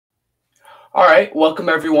All right, welcome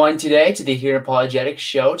everyone today to the Here Apologetics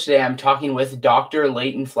Show. Today I'm talking with Dr.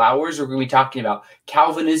 Leighton Flowers. We're going to be talking about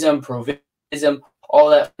Calvinism, Provisionism, all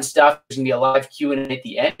that fun stuff. There's going to be a live Q&A at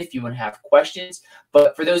the end if you want to have questions.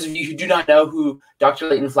 But for those of you who do not know who Dr.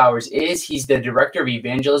 Leighton Flowers is, he's the Director of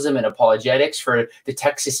Evangelism and Apologetics for the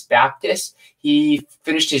Texas Baptist. He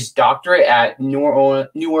finished his doctorate at New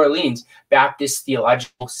Orleans Baptist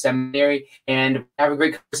Theological Seminary, and have a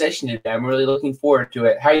great conversation today. I'm really looking forward to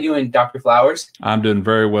it. How are you doing, Dr. Flowers? I'm doing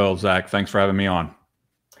very well, Zach. Thanks for having me on.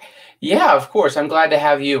 Yeah, of course. I'm glad to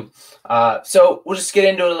have you. So we'll just get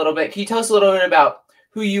into it a little bit. Can you tell us a little bit about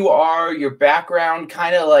who you are, your background,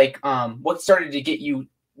 kind of like what started to get you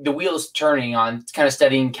the wheels turning on kind of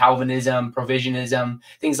studying Calvinism, Provisionism,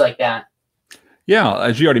 things like that? Yeah,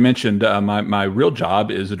 as you already mentioned, my real job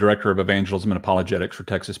is the Director of Evangelism and Apologetics for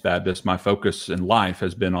Texas Baptist. My focus in life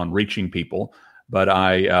has been on reaching people, but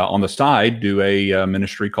I, on the side, do a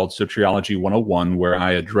ministry called Soteriology 101, where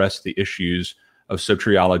I address the issues of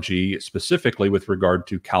soteriology, specifically with regard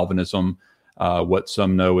to Calvinism, what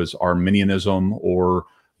some know as Arminianism, or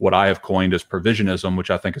what I have coined as provisionism, which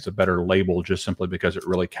I think is a better label just simply because it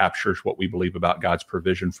really captures what we believe about God's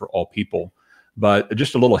provision for all people. But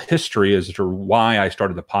just a little history as to why I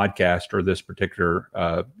started the podcast or this particular,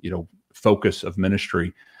 focus of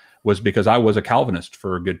ministry was because I was a Calvinist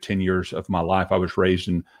for a good 10 years of my life. I was raised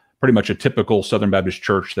in pretty much a typical Southern Baptist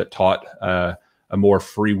church that taught a more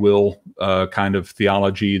free will kind of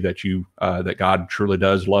theology that God truly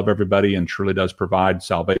does love everybody and truly does provide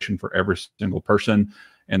salvation for every single person,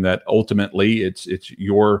 and that ultimately it's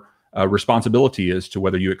your responsibility as to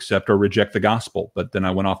whether you accept or reject the gospel. But then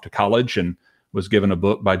I went off to college and was given a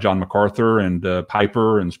book by John MacArthur and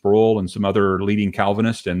Piper and Sproul and some other leading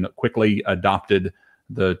Calvinists, and quickly adopted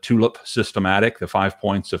the Tulip systematic, the 5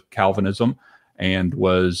 points of Calvinism, and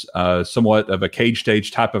was somewhat of a cage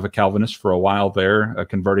stage type of a Calvinist for a while there,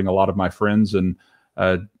 converting a lot of my friends and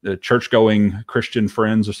church-going Christian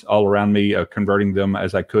friends all around me, converting them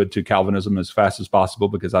as I could to Calvinism as fast as possible,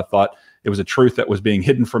 because I thought it was a truth that was being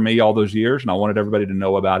hidden from me all those years, and I wanted everybody to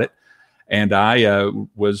know about it. And I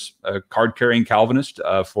was a card-carrying Calvinist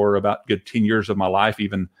for about good 10 years of my life.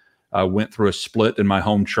 Even went through a split in my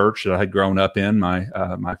home church that I had grown up in.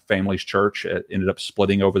 My family's church ended up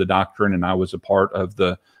splitting over the doctrine, and I was a part of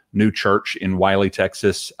the new church in Wiley,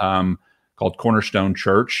 Texas, called Cornerstone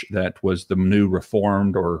Church. That was the new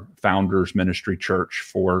Reformed or Founders Ministry church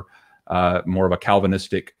for more of a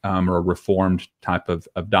Calvinistic or a Reformed type of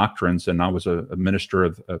doctrines. And I was a minister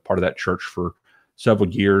of a part of that church for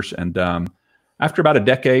several years. And after about a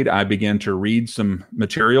decade, I began to read some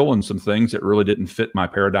material and some things that really didn't fit my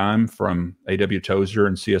paradigm from A.W. Tozer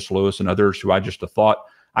and C.S. Lewis and others, who I just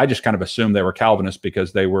kind of assumed they were Calvinists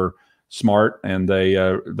because they were smart and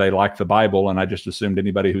they liked the Bible. And I just assumed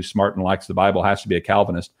anybody who's smart and likes the Bible has to be a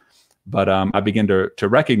Calvinist. But I began to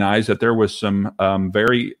recognize that there was some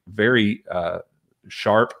very, very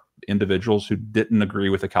sharp individuals who didn't agree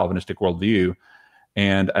with the Calvinistic worldview.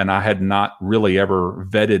 And I had not really ever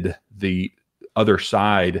vetted the other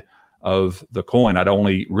side of the coin. I'd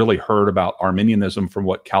only really heard about Arminianism from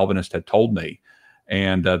what Calvinists had told me.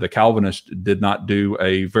 And the Calvinists did not do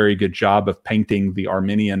a very good job of painting the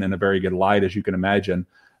Arminian in a very good light, as you can imagine.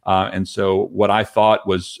 And so what I thought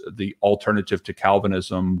was the alternative to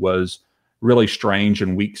Calvinism was really strange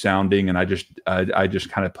and weak sounding. And I just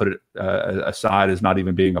kind of put it aside as not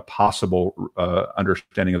even being a possible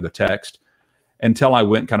understanding of the text, until I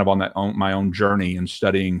went kind of on my own journey and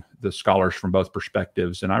studying the scholars from both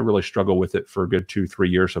perspectives. And I really struggled with it for a good 2-3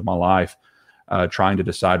 years of my life, trying to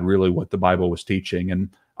decide really what the Bible was teaching. And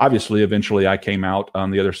obviously, eventually I came out on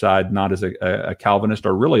the other side, not as a Calvinist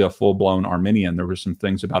or really a full-blown Arminian. There were some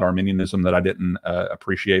things about Arminianism that I didn't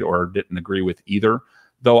appreciate or didn't agree with either,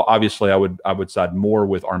 though obviously I would side more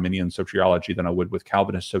with Arminian soteriology than I would with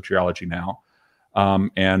Calvinist soteriology now.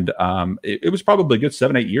 It was probably a good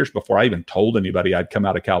 7-8 years before I even told anybody I'd come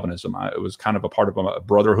out of Calvinism. It was kind of a part of a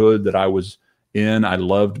brotherhood that I was in. I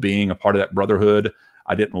loved being a part of that brotherhood.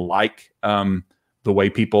 I didn't like the way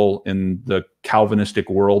people in the Calvinistic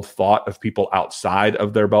world thought of people outside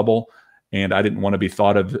of their bubble, and I didn't want to be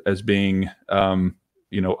thought of as being,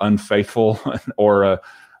 unfaithful or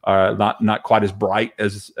not quite as bright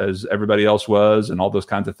as everybody else was, and all those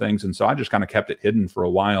kinds of things. And so I just kind of kept it hidden for a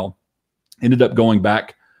while. Ended up going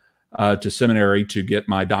back to seminary to get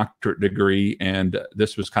my doctorate degree. And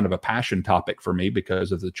this was kind of a passion topic for me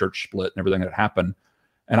because of the church split and everything that happened.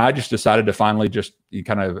 And I just decided to finally just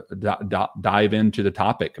kind of dive into the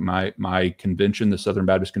topic. My convention, the Southern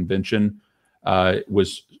Baptist Convention,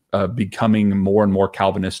 was becoming more and more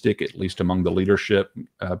Calvinistic, at least among the leadership.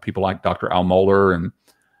 People like Dr. Al Mohler and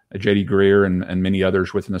J.D. Greear and many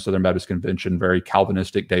others within the Southern Baptist Convention, very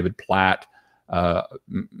Calvinistic, David Platt,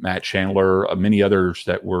 Matt Chandler, many others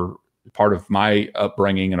that were part of my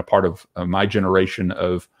upbringing and a part of my generation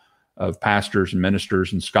of pastors and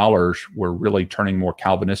ministers and scholars were really turning more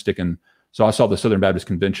Calvinistic. And so I saw the Southern Baptist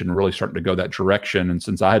Convention really starting to go that direction. And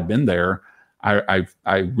since I had been there, I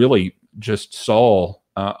really just saw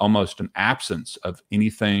almost an absence of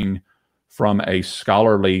anything from a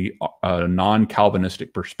scholarly,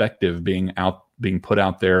 non-Calvinistic perspective being put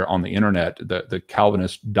out there on the internet. The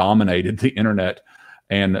Calvinists dominated the internet,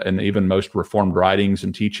 and even most Reformed writings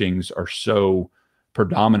and teachings are so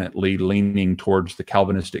predominantly leaning towards the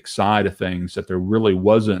Calvinistic side of things that there really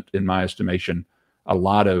wasn't, in my estimation, a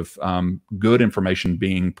lot of good information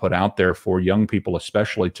being put out there for young people,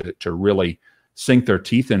 especially to really sink their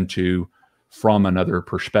teeth into from another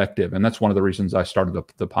perspective. And that's one of the reasons I started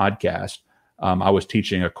the podcast. I was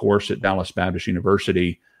teaching a course at Dallas Baptist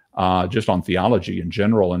University just on theology in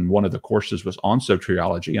general, and one of the courses was on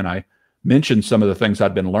soteriology, and I mentioned some of the things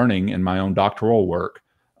I'd been learning in my own doctoral work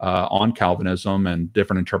on Calvinism and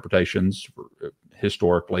different interpretations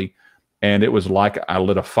historically. And it was like I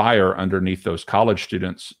lit a fire underneath those college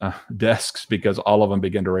students' desks, because all of them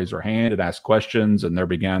began to raise their hand and ask questions, and there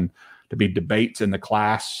began to be debates in the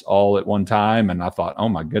class all at one time. And I thought, oh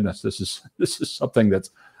my goodness, this is something that's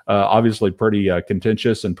obviously pretty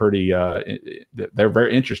contentious and pretty. They're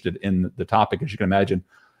very interested in the topic, as you can imagine.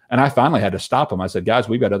 And I finally had to stop them. I said, guys,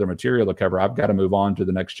 we've got other material to cover. I've got to move on to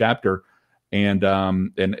the next chapter. And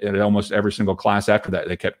almost every single class after that,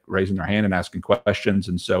 they kept raising their hand and asking questions.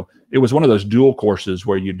 And so it was one of those dual courses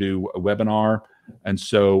where you do a webinar. And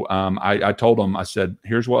so I told them, I said,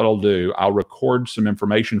 here's what I'll do. I'll record some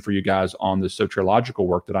information for you guys on the soteriological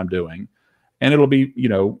work that I'm doing. And it'll be,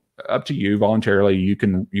 up to you voluntarily. You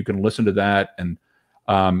can listen to that. And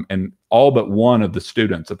all but one of the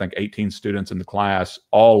students, I think 18 students in the class,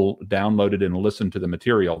 all downloaded and listened to the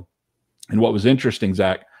material. And what was interesting,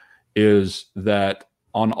 Zach, is that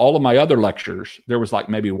on all of my other lectures, there was like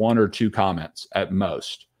maybe one or two comments at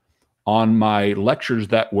most. On my lectures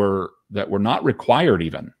that were not required,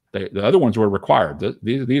 even the other ones were required.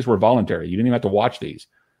 These were voluntary. You didn't even have to watch these.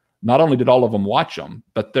 Not only did all of them watch them,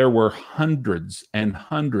 but there were hundreds and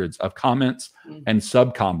hundreds of comments and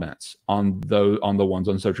sub comments on the ones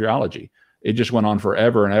on soteriology. It just went on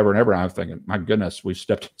forever and ever and ever. And I'm thinking, my goodness, we've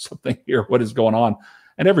stepped into something here. What is going on?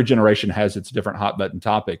 And every generation has its different hot button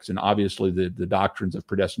topics. And obviously the doctrines of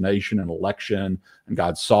predestination and election and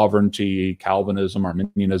God's sovereignty, Calvinism,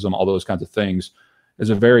 Arminianism, all those kinds of things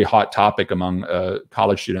is a very hot topic among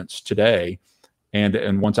college students today.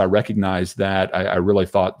 And once I recognized that, I really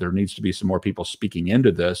thought there needs to be some more people speaking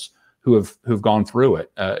into this who've gone through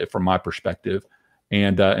it from my perspective.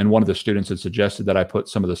 And one of the students had suggested that I put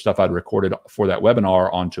some of the stuff I'd recorded for that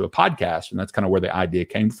webinar onto a podcast. And that's kind of where the idea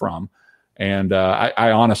came from. And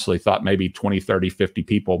I honestly thought maybe 20, 30, 50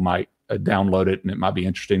 people might download it, and it might be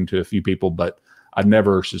interesting to a few people, but I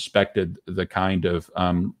never suspected the kind of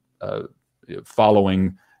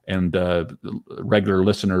following and regular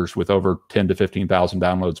listeners with over 10 to 15,000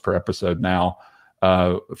 downloads per episode now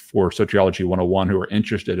for Soteriology 101 who are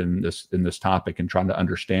interested in this topic and trying to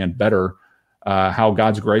understand better how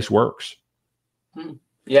God's grace works.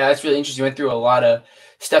 Yeah, that's really interesting. You went through a lot of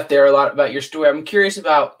stuff there, a lot about your story. I'm curious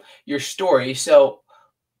about your story. So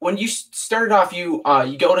when you started off, you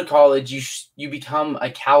go to college, you become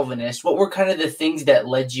a Calvinist. What were kind of the things that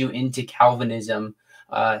led you into Calvinism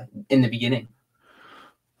in the beginning?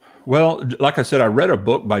 Well, like I said, I read a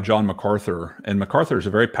book by John MacArthur, and MacArthur is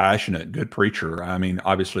a very passionate, good preacher. I mean,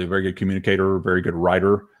 obviously a very good communicator, very good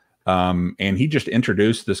writer. And he just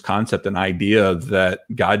introduced this concept and idea that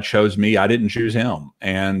God chose me, I didn't choose him.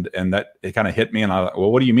 And that it kind of hit me. And I thought,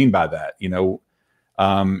 well, what do you mean by that?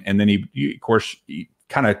 And then he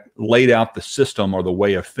kind of laid out the system or the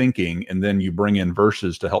way of thinking. And then you bring in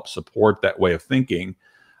verses to help support that way of thinking.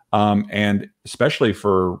 And especially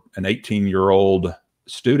for an 18-year-old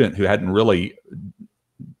student who hadn't really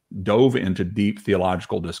dove into deep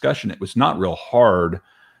theological discussion, it was not real hard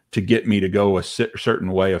to get me to go a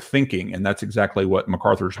certain way of thinking. And that's exactly what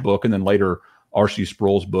MacArthur's book, and then later R.C.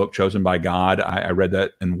 Sproul's book, Chosen by God, I read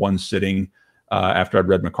that in one sitting after I'd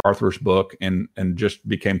read MacArthur's book, and just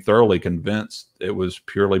became thoroughly convinced it was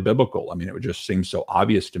purely biblical. I mean, it would just seem so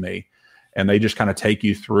obvious to me. And they just kind of take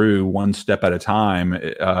you through one step at a time,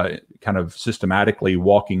 kind of systematically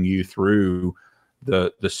walking you through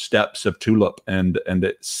the steps of TULIP. And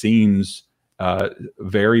it seems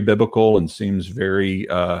very biblical and seems very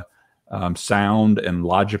sound and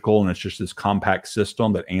logical. And it's just this compact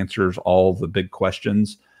system that answers all the big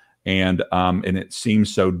questions. and it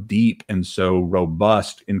seems so deep and so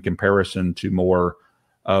robust in comparison to more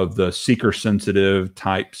of the seeker-sensitive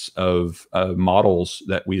types of models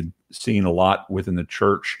that we had seen a lot within the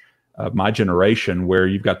church of my generation, where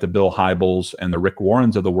you've got the Bill Hybels and the Rick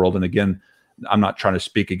Warrens of the world. And again, I'm not trying to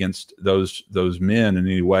speak against those men in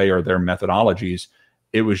any way or their methodologies.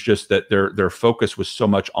 It was just that their focus was so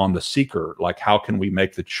much on the seeker, like how can we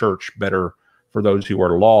make the church better for those who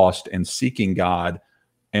are lost and seeking God,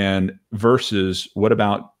 and versus what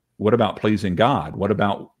about pleasing God? What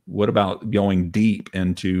about going deep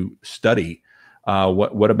into study?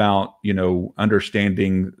 What about,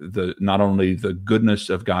 understanding not only the goodness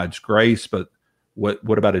of God's grace, but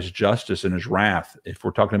what about his justice and his wrath? If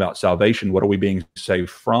we're talking about salvation, what are we being saved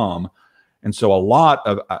from? And so a lot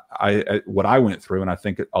of what I went through, and I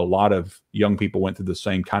think a lot of young people went through the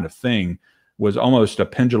same kind of thing, was almost a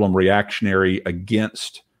pendulum reactionary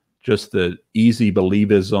against just the easy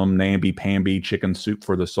believism, namby-pamby, chicken soup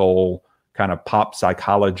for the soul kind of pop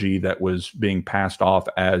psychology that was being passed off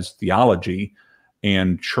as theology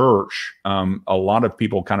and church. A lot of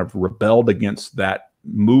people kind of rebelled against that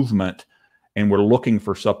movement and were looking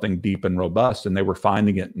for something deep and robust, and they were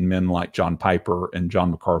finding it in men like John Piper and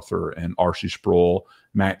John MacArthur and R.C. Sproul,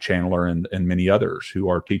 Matt Chandler, and many others who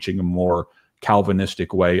are teaching a more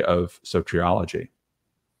Calvinistic way of soteriology.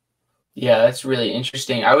 Yeah, that's really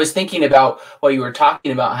interesting. I was thinking about what you were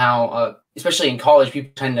talking about, how, especially in college,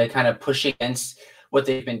 people tend to kind of push against what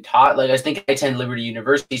they've been taught. Like, I think I attend Liberty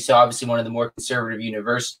University, so obviously one of the more conservative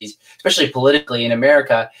universities, especially politically in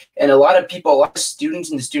America. And a lot of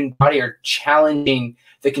students in the student body are challenging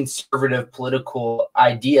the conservative political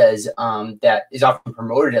ideas that is often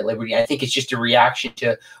promoted at Liberty. I think it's just a reaction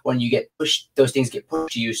to when you get pushed, those things get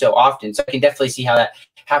pushed to you so often. So I can definitely see how that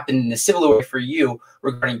happened in a similar way for you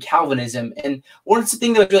regarding Calvinism. And one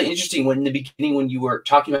thing that was really interesting in the beginning, when you were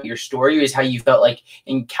talking about your story, is how you felt like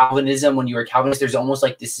in Calvinism, when you were Calvinist, there's almost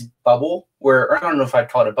like this bubble where, or I don't know if I'd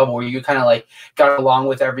call it a bubble, where you kind of like got along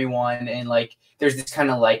with everyone, and like there's this kind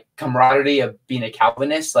of like camaraderie of being a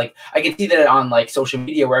Calvinist. Like I can see that on like social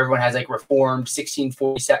media where everyone has like Reformed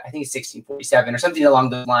 1647, I think it's 1647 or something along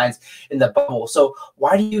those lines in the bubble. So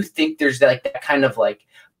why do you think there's that kind of like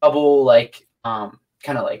bubble, like kind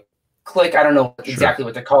of like clique? I don't know exactly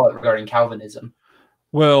what to call it regarding Calvinism.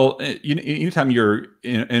 Well, anytime you're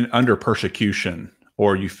under persecution,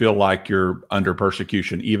 or you feel like you're under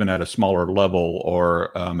persecution, even at a smaller level or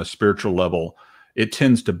a spiritual level, it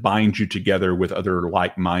tends to bind you together with other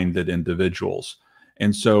like-minded individuals.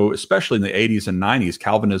 And so, especially in the 80s and 90s,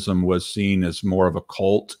 Calvinism was seen as more of a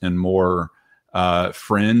cult and more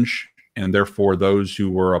fringe. And therefore, those who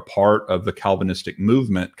were a part of the Calvinistic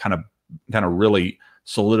movement kind of really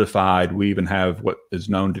solidified. We even have what is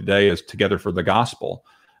known today as Together for the Gospel.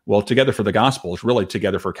 Well, Together for the Gospel is really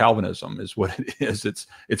Together for Calvinism, is what it is.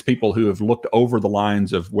 It's people who have looked over the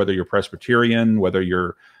lines of whether you're Presbyterian, whether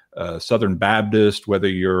you're Southern Baptist, whether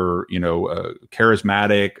you're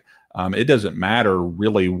charismatic. It doesn't matter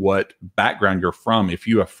really what background you're from. If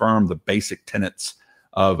you affirm the basic tenets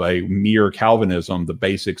of a mere Calvinism, the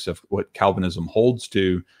basics of what Calvinism holds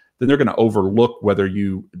to, then they're going to overlook whether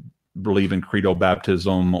you believe in credo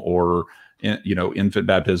baptism or infant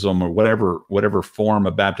baptism, or whatever form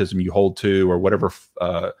of baptism you hold to, or whatever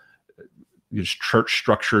church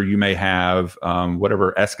structure you may have,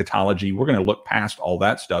 whatever eschatology. We're going to look past all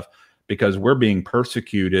that stuff because we're being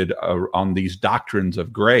persecuted on these doctrines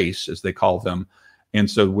of grace, as they call them. And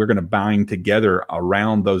so we're going to bind together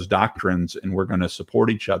around those doctrines, and we're going to support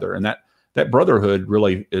each other. And that brotherhood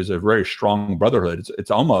really is a very strong brotherhood. It's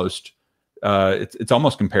almost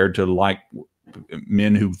compared to like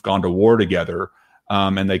men who've gone to war together,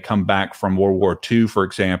 and they come back from World War II, for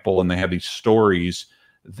example, and they have these stories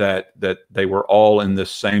that they were all in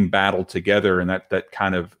this same battle together, and that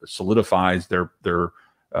kind of solidifies their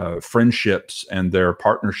friendships and their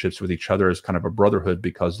partnerships with each other as kind of a brotherhood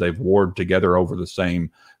because they've warred together over the same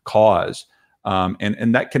cause.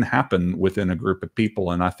 And that can happen within a group of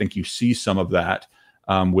people, and I think you see some of that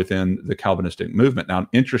within the Calvinistic movement. Now,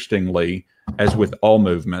 interestingly, as with all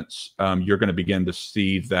movements, you're going to begin to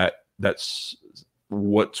see that's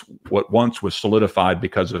what once was solidified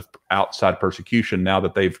because of outside persecution. Now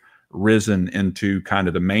that they've risen into kind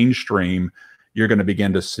of the mainstream, you're going to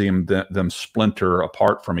begin to see them splinter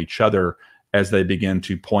apart from each other as they begin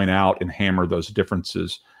to point out and hammer those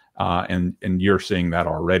differences. And you're seeing that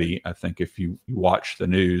already. I think if you watch the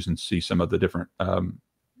news and see some of the different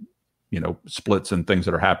splits and things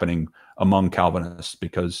that are happening among Calvinists,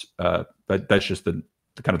 because that's just the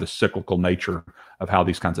kind of the cyclical nature of how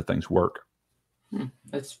these kinds of things work.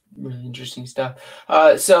 That's really interesting stuff.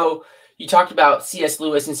 So you talked about C.S.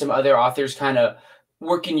 Lewis and some other authors kind of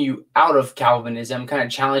working you out of Calvinism, kind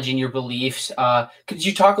of challenging your beliefs. Could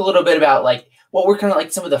you talk a little bit about like what were kind of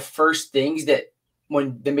like some of the first things that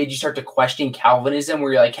made you start to question Calvinism,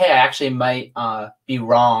 where you're like, hey, I actually might be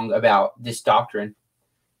wrong about this doctrine?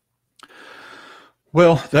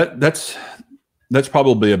 Well, that's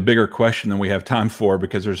probably a bigger question than we have time for,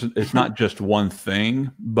 because it's not just one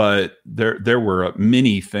thing, but there were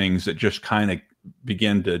many things that just kind of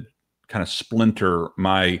began to kind of splinter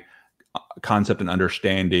my concept and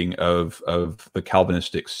understanding of the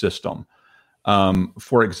Calvinistic system.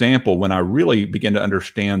 For example, when I really began to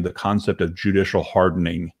understand the concept of judicial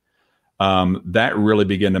hardening, that really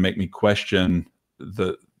began to make me question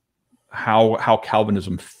how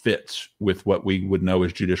Calvinism fits with what we would know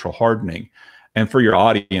as judicial hardening. And for your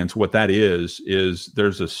audience, what that is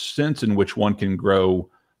there's a sense in which one can grow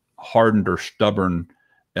hardened or stubborn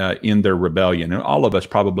in their rebellion. And all of us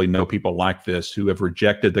probably know people like this who have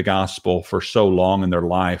rejected the gospel for so long in their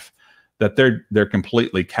life that they're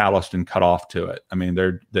completely calloused and cut off to it. I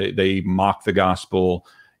mean, they mock the gospel.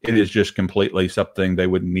 It is just completely something they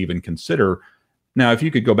wouldn't even consider. Now, if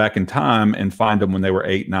you could go back in time and find them when they were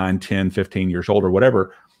 8, 9, 10, 15 years old or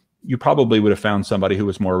whatever, you probably would have found somebody who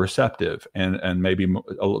was more receptive and maybe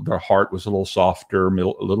their heart was a little softer, a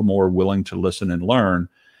little more willing to listen and learn,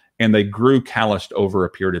 and they grew calloused over a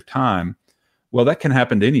period of time. Well, that can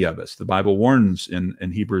happen to any of us. The Bible warns in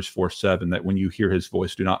Hebrews 4:7 that when you hear his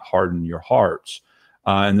voice, do not harden your hearts.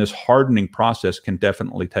 And this hardening process can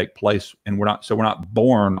definitely take place. And we're not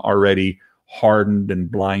born already hardened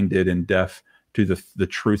and blinded and deaf to the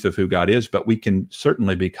truth of who God is, but we can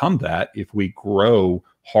certainly become that if we grow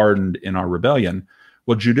hardened in our rebellion.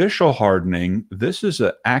 Well, judicial hardening, this is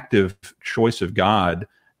an active choice of God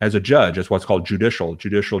as a judge. That's what's called judicial.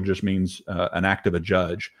 Judicial just means an act of a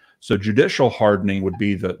judge. So judicial hardening would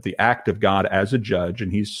be the act of God as a judge,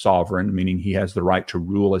 and he's sovereign, meaning he has the right to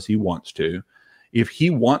rule as he wants to. If he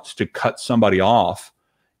wants to cut somebody off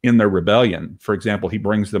in their rebellion, for example, he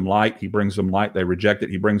brings them light, they reject it,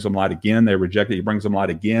 he brings them light again, they reject it, he brings them light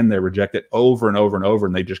again, they reject it over and over and over,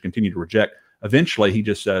 and they just continue to reject. Eventually, he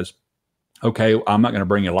just says, okay, I'm not going to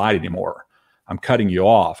bring you light anymore. I'm cutting you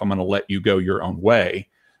off. I'm going to let you go your own way.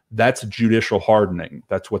 That's judicial hardening.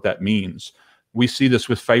 That's what that means. We see this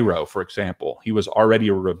with Pharaoh, for example. He was already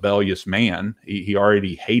a rebellious man. He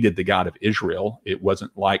already hated the God of Israel. It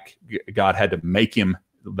wasn't like God had to make him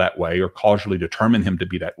that way or causally determine him to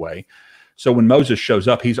be that way. So when Moses shows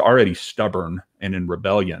up, he's already stubborn and in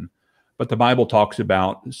rebellion. But the Bible talks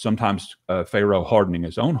about sometimes Pharaoh hardening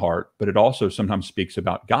his own heart, but it also sometimes speaks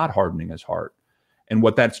about God hardening his heart. And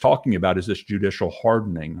what that's talking about is this judicial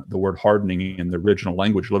hardening. The word hardening in the original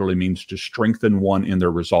language literally means to strengthen one in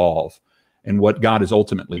their resolve. And what God is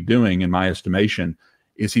ultimately doing, in my estimation,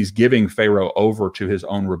 is he's giving Pharaoh over to his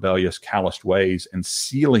own rebellious, calloused ways and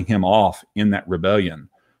sealing him off in that rebellion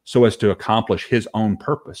so as to accomplish his own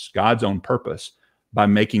purpose, God's own purpose, by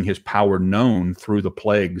making his power known through the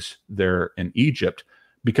plagues there in Egypt,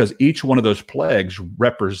 because each one of those plagues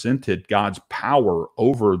represented God's power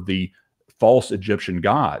over the false Egyptian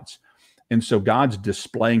gods. And so God's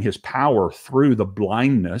displaying his power through the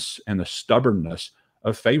blindness and the stubbornness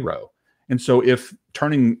of Pharaoh. And so if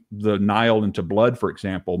turning the Nile into blood, for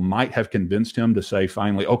example, might have convinced him to say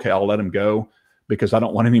finally, okay, I'll let him go because I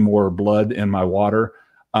don't want any more blood in my water,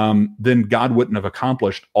 then God wouldn't have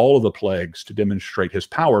accomplished all of the plagues to demonstrate his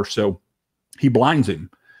power. So he blinds him.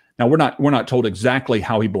 Now, we're not told exactly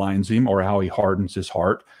how he blinds him or how he hardens his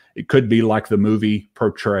heart. It could be like the movie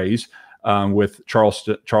portrays with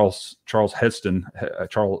Charlton Heston.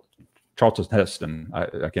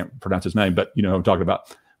 I can't pronounce his name, but you know what I'm talking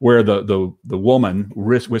about, where the woman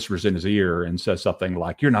whispers in his ear and says something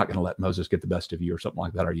like, "You're not going to let Moses get the best of you," or something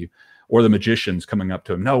like that, are you? Or the magician's coming up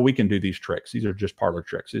to him, "No, we can do these tricks. These are just parlor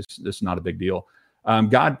tricks. This is not a big deal."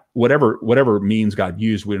 God, whatever means God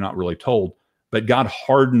used, we're not really told, but God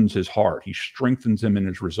hardens his heart. He strengthens him in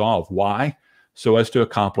his resolve. Why? So as to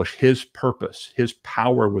accomplish his purpose. His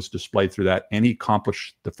power was displayed through that, and he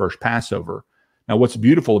accomplished the first Passover. Now, what's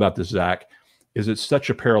beautiful about this, Zach, is it's such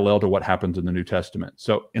a parallel to what happens in the New Testament.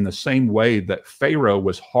 So in the same way that Pharaoh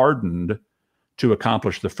was hardened to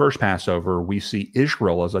accomplish the first Passover, we see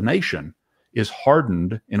Israel as a nation is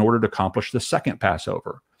hardened in order to accomplish the second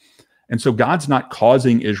Passover. And so God's not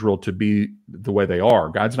causing Israel to be the way they are.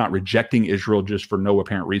 God's not rejecting Israel just for no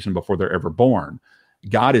apparent reason before they're ever born.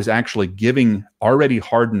 God is actually giving already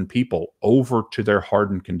hardened people over to their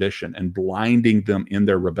hardened condition and blinding them in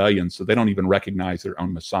their rebellion so they don't even recognize their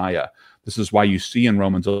own Messiah. This is why you see in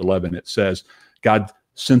Romans 11, it says, God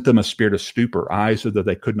sent them a spirit of stupor, eyes so that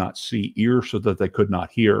they could not see, ears so that they could not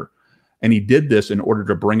hear. And he did this in order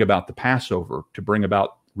to bring about the Passover, to bring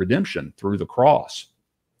about redemption through the cross,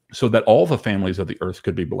 so that all the families of the earth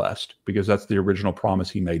could be blessed, because that's the original promise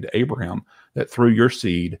he made to Abraham, that through your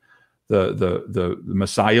seed, the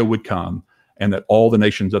Messiah would come, and that all the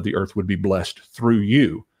nations of the earth would be blessed through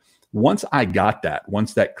you. Once I got that,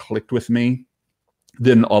 once that clicked with me,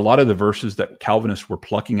 then a lot of the verses that Calvinists were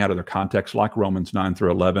plucking out of their context, like Romans 9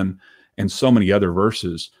 through 11, and so many other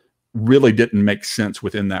verses, really didn't make sense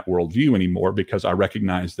within that worldview anymore, because I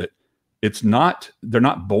recognized that they're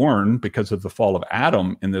not born because of the fall of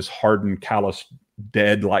Adam in this hardened, callous,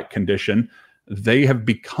 dead-like condition. They have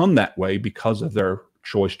become that way because of their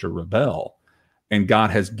choice to rebel. And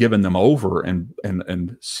God has given them over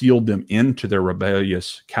and sealed them into their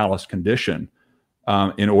rebellious, callous condition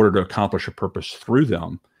in order to accomplish a purpose through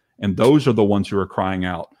them. And those are the ones who are crying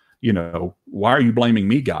out, why are you blaming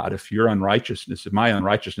me, God? If my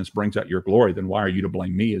unrighteousness brings out your glory, then why are you to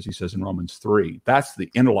blame me, as he says in Romans 3? That's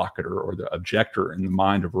the interlocutor or the objector in the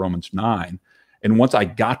mind of Romans 9. And once I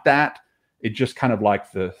got that, it just kind of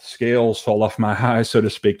like the scales fall off my eyes, so to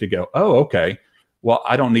speak, to go, oh, okay, well,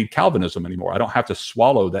 I don't need Calvinism anymore. I don't have to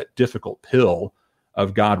swallow that difficult pill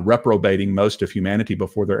of God reprobating most of humanity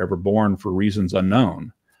before they're ever born for reasons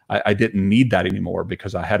unknown. I didn't need that anymore,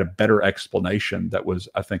 because I had a better explanation that was,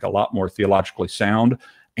 I think, a lot more theologically sound,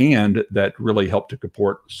 and that really helped to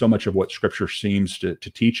comport so much of what Scripture seems to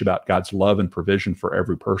teach about God's love and provision for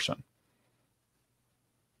every person.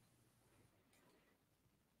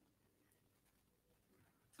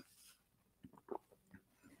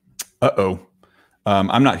 Uh-oh.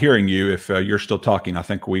 I'm not hearing you if you're still talking. I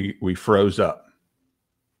think we froze up.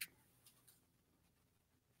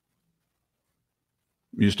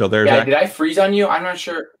 You still there, Yeah, Zach? did I freeze on you? I'm not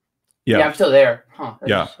sure. Yeah, I'm still there. Huh.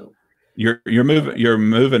 Yeah. You're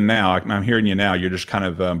moving now. I'm hearing you now. You're just kind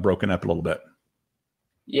of broken up a little bit.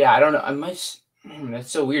 Yeah, I don't know.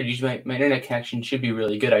 That's so weird. Usually my internet connection should be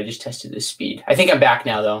really good. I just tested the speed. I think I'm back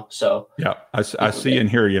now, though. So yeah, I see and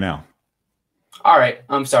hear you now. All right.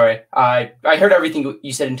 I'm sorry. I heard everything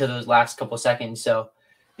you said until those last couple seconds. So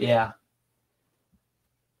yeah.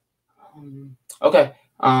 Okay.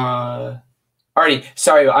 Alrighty.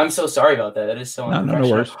 Sorry. I'm so sorry about that. That is so no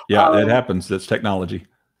worries. Yeah, it happens. That's technology.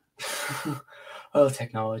 Oh,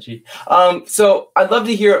 technology. So I'd love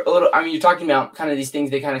to hear a little. I mean, you're talking about kind of these things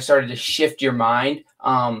that kind of started to shift your mind.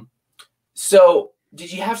 So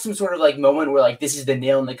did you have some sort of like moment where like this is the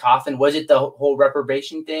nail in the coffin? Was it the whole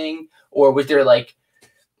reprobation thing, or was there like,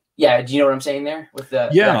 yeah? Do you know what I'm saying there with the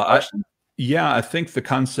I think the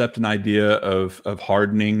concept and idea of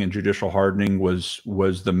hardening and judicial hardening was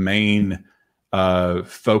the main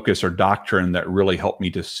focus or doctrine that really helped me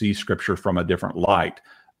to see Scripture from a different light.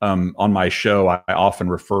 On my show, I often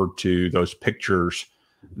referred to those pictures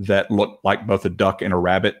that look like both a duck and a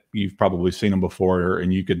rabbit. You've probably seen them before,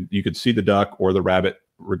 and you could see the duck or the rabbit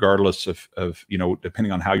regardless of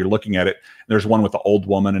depending on how you're looking at it. There's one with an old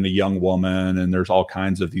woman and a young woman, and there's all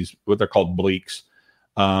kinds of these, what they're called, bleaks.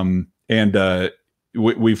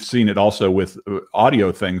 We've seen it also with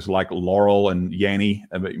audio things like Laurel and Yanny.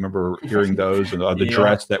 I remember hearing those, and the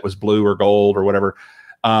dress that was blue or gold or whatever.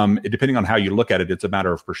 Depending on how you look at it, it's a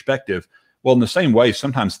matter of perspective. Well, in the same way,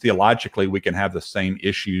 sometimes theologically, we can have the same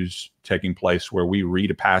issues taking place where we read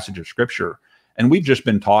a passage of Scripture and we've just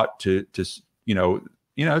been taught to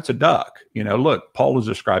it's a duck. Look, Paul is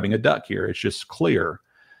describing a duck here. It's just clear.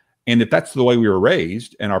 And if that's the way we were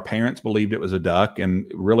raised, and our parents believed it was a duck,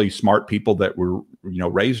 and really smart people that were,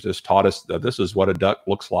 raised us taught us that this is what a duck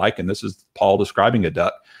looks like, and this is Paul describing a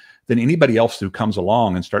duck, then anybody else who comes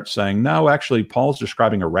along and starts saying, no, actually, Paul's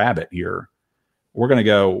describing a rabbit here, we're going to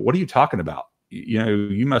go, what are you talking about?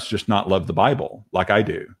 You must just not love the Bible like I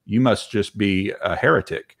do. You must just be a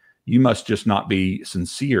heretic. You must just not be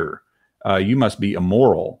sincere. You must be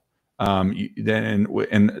immoral. That's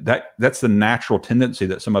the natural tendency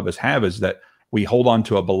that some of us have, is that we hold on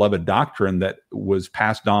to a beloved doctrine that was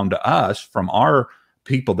passed on to us from our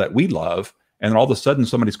people that we love. And then all of a sudden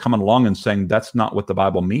somebody's coming along and saying, that's not what the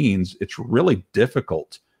Bible means. It's really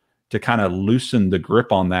difficult to kind of loosen the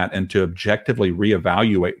grip on that and to objectively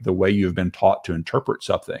reevaluate the way you've been taught to interpret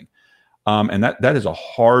something. And that is a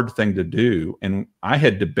hard thing to do. And I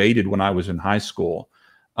had debated when I was in high school,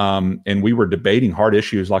 and we were debating hard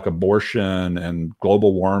issues like abortion and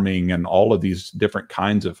global warming and all of these different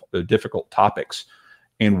kinds of difficult topics.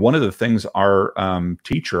 And one of the things our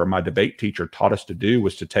my debate teacher, taught us to do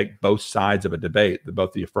was to take both sides of a debate,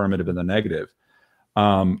 both the affirmative and the negative.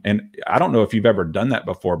 And I don't know if you've ever done that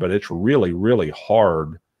before, but it's really, really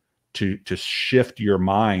hard to shift your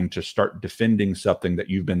mind to start defending something that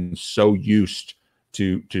you've been so used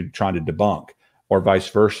to trying to debunk. or vice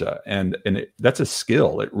versa. And that's a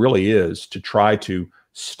skill. It really is, to try to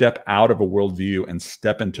step out of a worldview and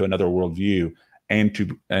step into another worldview, and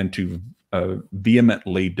to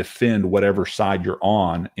vehemently defend whatever side you're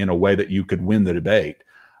on in a way that you could win the debate.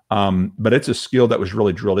 But it's a skill that was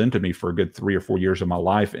really drilled into me for a good 3 or 4 years of my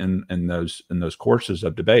life in those courses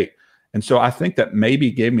of debate. And so I think that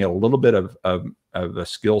maybe gave me a little bit of a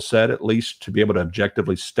skill set, at least, to be able to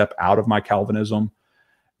objectively step out of my Calvinism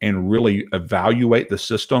and really evaluate the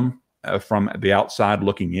system from the outside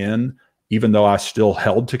looking in. Even though I still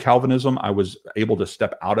held to Calvinism, I was able to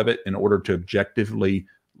step out of it in order to objectively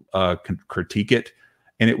critique it.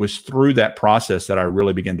 And it was through that process that I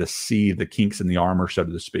really began to see the kinks in the armor, so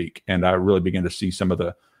to speak. And I really began to see some of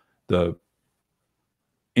the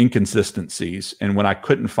inconsistencies. And when I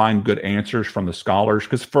couldn't find good answers from the scholars,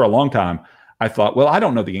 because for a long time I thought, well, I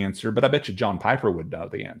don't know the answer, but I bet you John Piper would know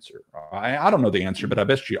the answer. I don't know the answer, but I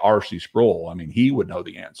bet you R.C. Sproul, I mean, he would know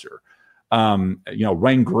the answer. Wayne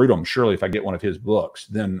Grudem, surely if I get one of his books,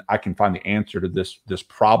 then I can find the answer to this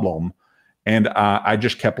problem. And I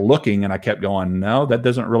just kept looking, and I kept going, no, that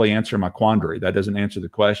doesn't really answer my quandary. That doesn't answer the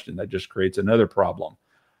question. That just creates another problem.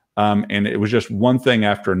 And it was just one thing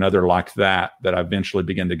after another like that I eventually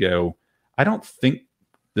began to go, I don't think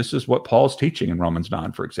this is what Paul's teaching in Romans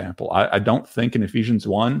 9, for example. I don't think in Ephesians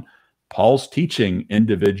 1, Paul's teaching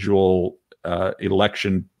individual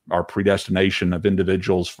election or predestination of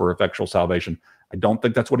individuals for effectual salvation. I don't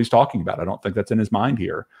think that's what he's talking about. I don't think that's in his mind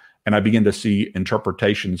here. And I begin to see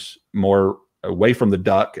interpretations more away from the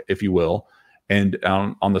duck, if you will, and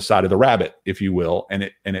on the side of the rabbit, if you will. And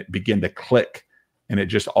it began to click, and it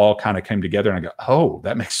just all kind of came together. And I go, oh,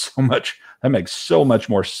 that makes so much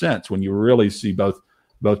more sense when you really see both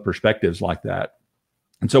perspectives like that.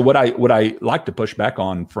 And so what I like to push back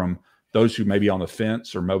on from those who may be on the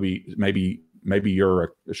fence, or maybe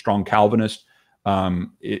you're a strong Calvinist,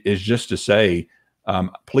 is just to say,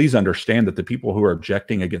 please understand that the people who are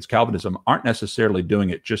objecting against Calvinism aren't necessarily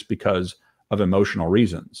doing it just because of emotional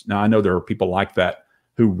reasons. Now, I know there are people like that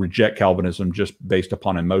who reject Calvinism just based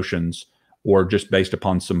upon emotions, or just based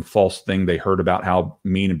upon some false thing they heard about how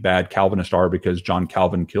mean and bad Calvinists are because John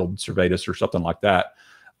Calvin killed Servetus or something like that.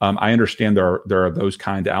 I understand there are those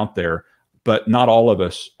kind out there, but not all of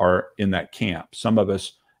us are in that camp. Some of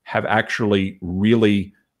us have actually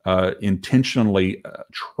really intentionally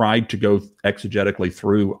tried to go exegetically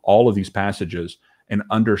through all of these passages and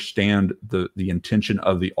understand the intention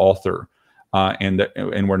of the author.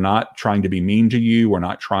 And we're not trying to be mean to you. We're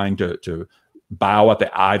not trying to bow at the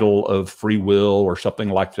idol of free will or something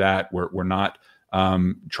like that. We're not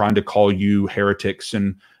trying to call you heretics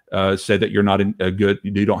and say that you're not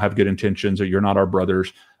you don't have good intentions, or you're not our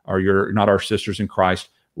brothers, or you're not our sisters in Christ.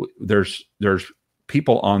 There's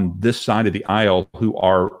people on this side of the aisle who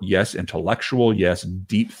are, yes, intellectual, yes,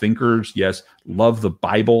 deep thinkers, yes, love the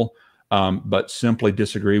Bible, but simply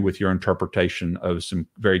disagree with your interpretation of some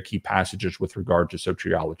very key passages with regard to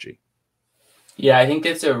soteriology. Yeah, I think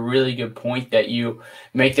that's a really good point that you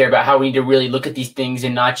make there about how we need to really look at these things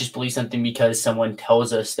and not just believe something because someone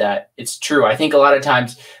tells us that it's true. I think a lot of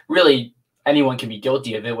times, really, anyone can be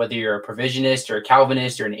guilty of it, whether you're a provisionist or a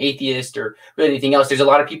Calvinist or an atheist or really anything else. There's a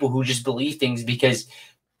lot of people who just believe things because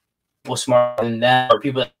people smarter than them, or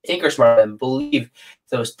people that think are smarter than them, believe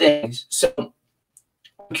those things. So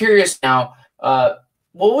I'm curious now, what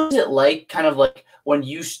was it like, kind of like when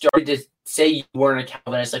you started to say you weren't a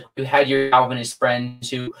Calvinist, like you had your Calvinist friends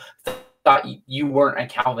who thought you weren't a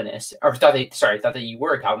Calvinist, or thought that you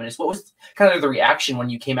were a Calvinist. What was kind of the reaction when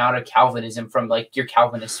you came out of Calvinism from like your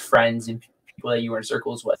Calvinist friends and people that you were in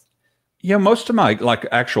circles with? Yeah, most of my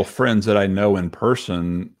actual friends that I know in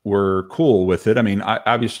person were cool with it. I mean,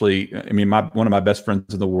 one of my best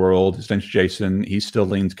friends in the world, his name's Jason. He still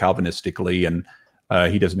leans Calvinistically, and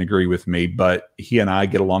he doesn't agree with me, but he and I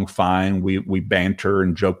get along fine. We banter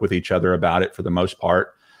and joke with each other about it for the most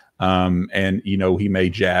part. And he may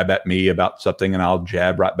jab at me about something and I'll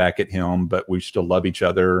jab right back at him, but we still love each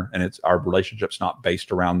other, and our relationship's not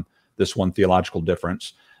based around this one theological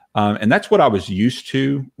difference. And that's what I was used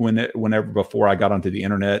to whenever before I got onto the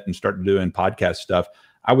internet and started doing podcast stuff.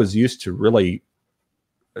 I was used to really,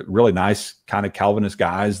 really nice kind of Calvinist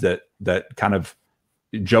guys that kind of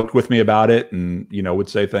joked with me about it, and would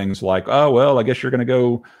say things like, "Oh, well, I guess you're going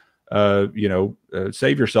to go,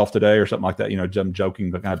 save yourself today," or something like that. Some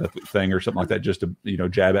joking kind of thing or something like that, just to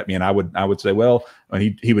jab at me. And I would say, well,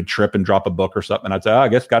 and he would trip and drop a book or something, and I'd say, I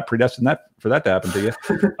guess God predestined that for that to happen to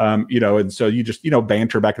you. And so you just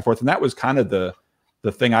banter back and forth, and that was kind of the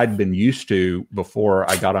thing I'd been used to before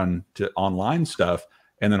I got on to online stuff.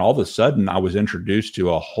 And then all of a sudden, I was introduced to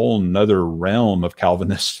a whole nother realm of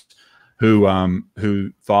Calvinists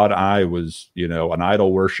who thought I was, an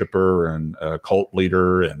idol worshiper and a cult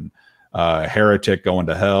leader and a heretic going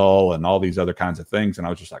to hell and all these other kinds of things. And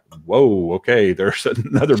I was just like, whoa, okay, there's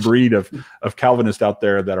another breed of Calvinists out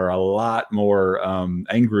there that are a lot more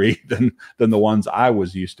angry than the ones I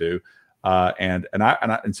was used to. And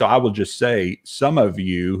so I will just say, some of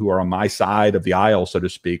you who are on my side of the aisle, so to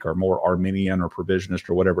speak, are more Arminian or provisionist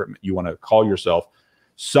or whatever you want to call yourself.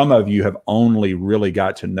 Some of you have only really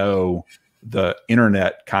got to know the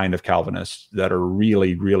internet kind of Calvinists that are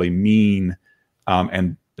really, really mean.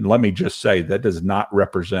 And let me just say, that does not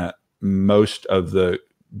represent most of the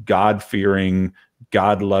God-fearing,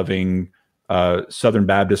 God-loving Southern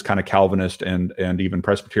Baptist kind of Calvinist and even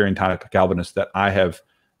Presbyterian type of Calvinist that I have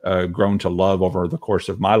grown to love over the course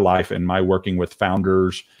of my life and my working with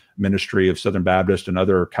founders, ministry of Southern Baptist and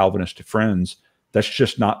other Calvinist friends. That's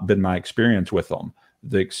just not been my experience with them.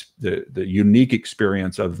 The unique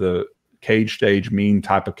experience of the cage stage mean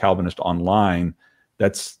type of Calvinist online,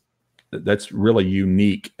 that's really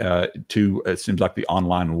unique to, it seems like, the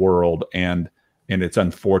online world, and it's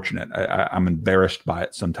unfortunate. I'm embarrassed by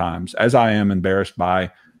it sometimes, as I am embarrassed by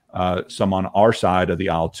some on our side of the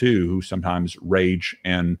aisle too, who sometimes rage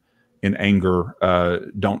and in anger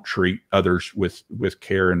don't treat others with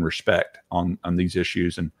care and respect on these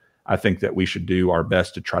issues. And I think that we should do our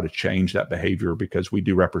best to try to change that behavior, because we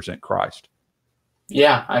do represent Christ.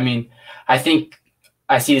 Yeah, I mean, I think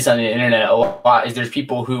I see this on the internet a lot, is there's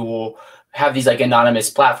people who will have these like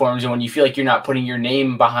anonymous platforms, and when you feel like you're not putting your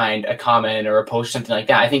name behind a comment or a post, something like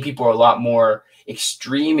that, I think people are a lot more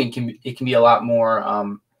extreme, and it can be a lot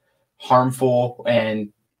more harmful,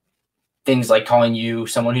 and things like calling you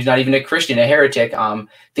someone who's not even a Christian, a heretic,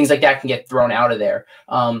 things like that can get thrown out of there.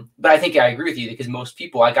 But I think I agree with you, because most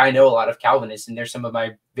people, like, I know a lot of Calvinists, and they're some of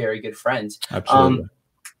my very good friends. Absolutely.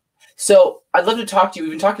 So I'd love to talk to you.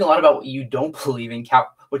 We've been talking a lot about what you don't believe in,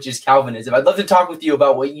 which is Calvinism. I'd love to talk with you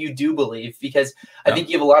about what you do believe, because I think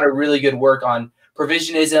you have a lot of really good work on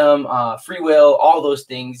provisionism, free will, all those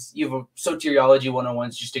things. You have a Soteriology 101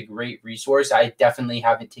 is just a great resource. I definitely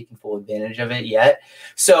haven't taken full advantage of it yet.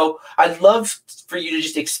 So I'd love for you to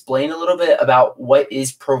just explain a little bit about what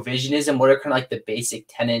is provisionism, what are kind of like the basic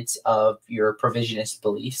tenets of your provisionist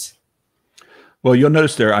beliefs. Well, you'll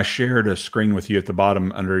notice there, I shared a screen with you at the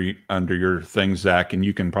bottom under your thing, Zach, and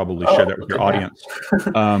you can probably share that with your audience.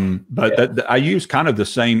 But I use kind of the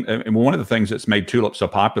same. And one of the things that's made Tulip so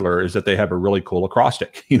popular is that they have a really cool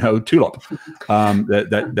acrostic, Tulip.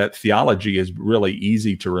 That theology is really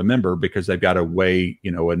easy to remember, because they've got a way, a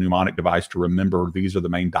mnemonic device to remember these are the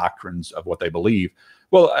main doctrines of what they believe.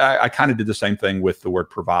 Well, I kind of did the same thing with the word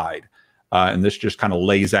provide. And this just kind of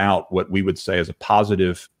lays out what we would say as a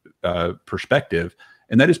positive perspective,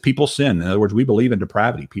 and that is people sin. In other words, we believe in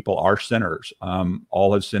depravity. People are sinners.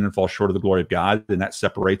 All have sinned and fall short of the glory of God, and that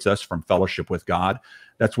separates us from fellowship with God.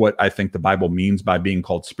 That's what I think the Bible means by being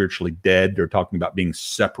called spiritually dead. They're talking about being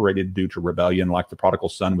separated due to rebellion, like the prodigal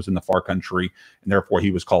son was in the far country, and therefore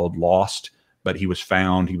he was called lost, but he was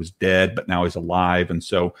found. He was dead, but now he's alive. And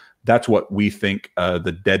so that's what we think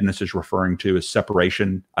the deadness is referring to, as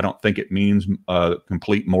separation. I don't think it means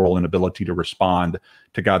complete moral inability to respond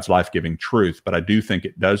to God's life-giving truth, but I do think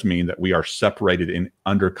it does mean that we are separated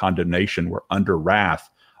under condemnation. We're under wrath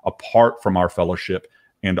apart from our fellowship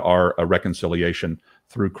and our reconciliation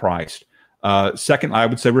through Christ. Second, I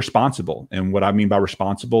would say responsible. And what I mean by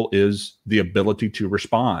responsible is the ability to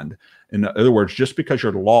respond. In other words, just because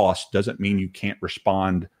you're lost doesn't mean you can't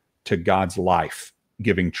respond to God's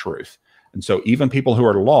life-giving truth. And so even people who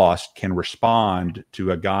are lost can respond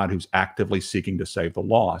to a God who's actively seeking to save the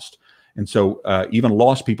lost. And so even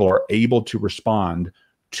lost people are able to respond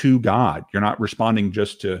to God. You're not responding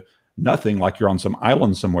just to nothing like you're on some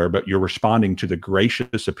island somewhere, but you're responding to the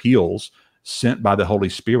gracious appeals sent by the Holy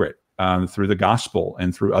Spirit through the gospel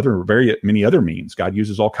and through many other means. God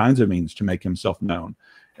uses all kinds of means to make himself known.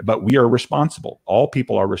 But we are responsible. All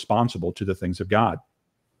people are responsible to the things of God.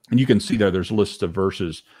 And you can see there's lists of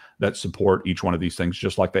verses that support each one of these things,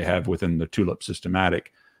 just like they have within the Tulip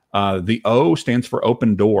systematic. The O stands for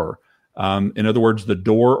open door. In other words, the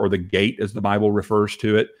door, or the gate, as the Bible refers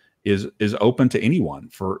to it, is open to anyone,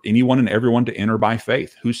 for anyone and everyone to enter by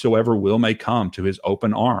faith. Whosoever will may come to his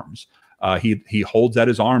open arms. He holds out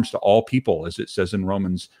his arms to all people, as it says in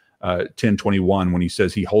Romans 10:21, when he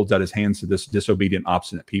says he holds out his hands to this disobedient,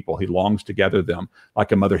 obstinate people. He longs to gather them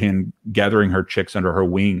like a mother hen gathering her chicks under her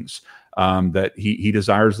wings. That he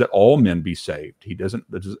desires that all men be saved. He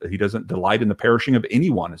doesn't delight in the perishing of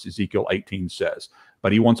anyone, as Ezekiel 18 says,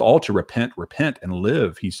 but he wants all to repent and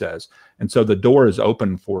live, he says. And so the door is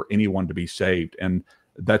open for anyone to be saved. And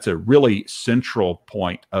that's a really central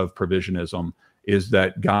point of provisionism, is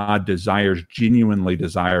that God genuinely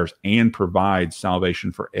desires and provides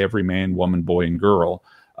salvation for every man, woman, boy, and girl.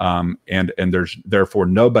 And there's therefore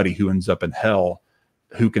nobody who ends up in hell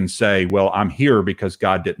who can say, well, I'm here because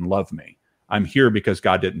God didn't love me. I'm here because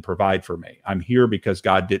God didn't provide for me. I'm here because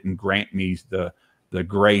God didn't grant me the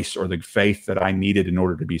grace or the faith that I needed in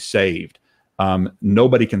order to be saved.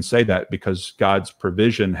 Nobody can say that, because God's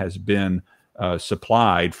provision has been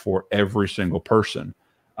supplied for every single person.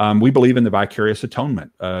 We believe in the vicarious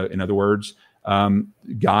atonement. In other words,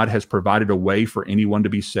 God has provided a way for anyone to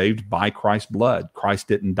be saved by Christ's blood. Christ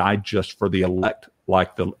didn't die just for the elect,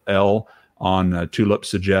 like the L on Tulip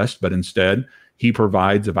suggests, but instead he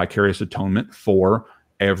provides a vicarious atonement for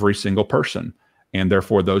every single person. And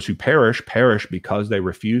therefore those who perish because they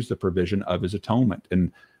refuse the provision of his atonement.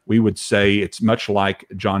 And we would say it's much like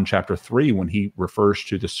John chapter 3 when he refers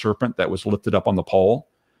to the serpent that was lifted up on the pole.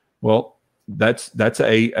 Well, that's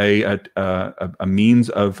a means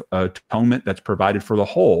of atonement that's provided for the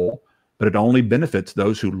whole, but it only benefits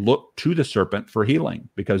those who look to the serpent for healing.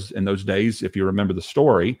 Because in those days, if you remember the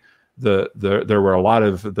story, there were a lot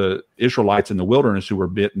of the Israelites in the wilderness who were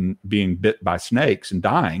being bit by snakes and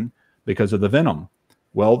dying because of the venom.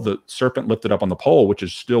 Well, the serpent lifted up on the pole, which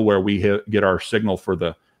is still where we get our signal for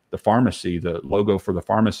the pharmacy. The logo for the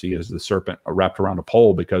pharmacy is the serpent wrapped around a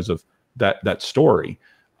pole because of that story.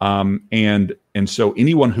 And so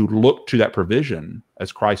anyone who looked to that provision,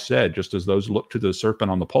 as Christ said, just as those look to the serpent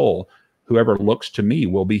on the pole, whoever looks to me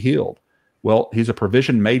will be healed. Well, he's a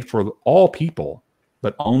provision made for all people,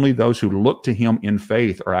 but only those who look to him in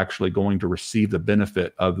faith are actually going to receive the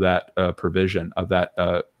benefit of that provision, of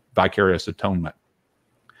that vicarious atonement.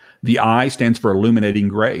 The I stands for illuminating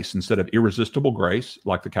grace. Instead of irresistible grace,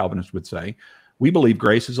 like the Calvinists would say, we believe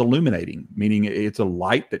grace is illuminating, meaning it's a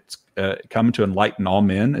light that's come to enlighten all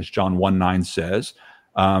men, as John 1:9 says,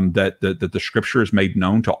 that the scripture is made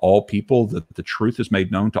known to all people, that the truth is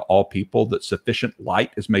made known to all people, that sufficient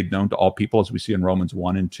light is made known to all people, as we see in Romans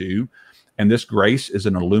 1 and 2. And this grace is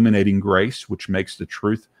an illuminating grace, which makes the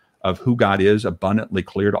truth of who God is abundantly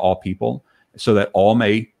clear to all people, so that all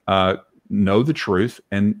may know the truth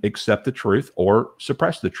and accept the truth or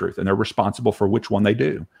suppress the truth. And they're responsible for which one they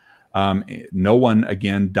do. No one,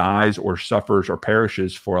 again, dies or suffers or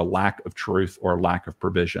perishes for a lack of truth or a lack of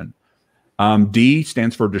provision. D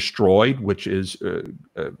stands for destroyed, which is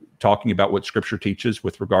talking about what Scripture teaches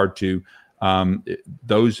with regard to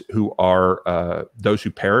those who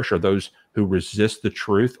perish, or those who resist the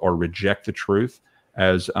truth or reject the truth,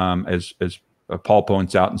 as Paul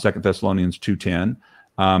points out in 2 Thessalonians 2:10.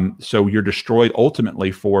 So you're destroyed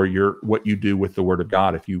ultimately for what you do with the Word of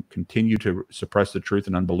God. If you continue to suppress the truth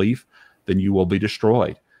and unbelief, then you will be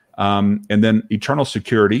destroyed. And then eternal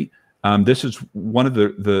security. This is one of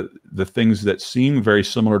the things that seem very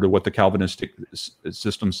similar to what the Calvinistic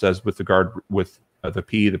system says with regard with the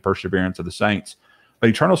P, the perseverance of the saints. But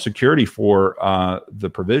eternal security for the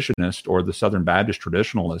provisionist or the Southern Baptist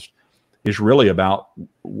traditionalist is really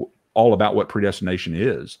all about what predestination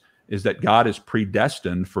is that God is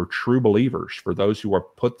predestined for true believers, for those who are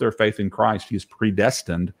put their faith in Christ. He is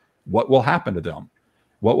predestined what will happen to them,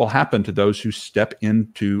 what will happen to those who step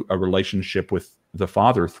into a relationship with the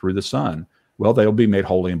Father through the Son. Well, they'll be made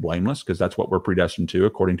holy and blameless, because that's what we're predestined to,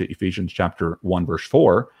 according to Ephesians chapter 1, verse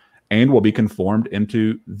 4, and will be conformed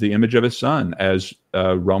into the image of his Son, as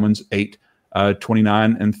Romans 8,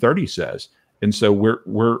 29 and 30 says. And so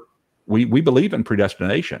we believe in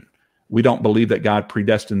predestination. We don't believe that God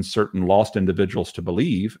predestines certain lost individuals to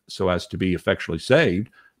believe so as to be effectually saved,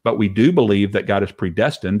 but we do believe that God is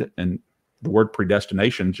predestined, and the word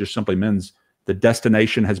predestination just simply means the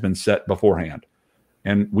destination has been set beforehand.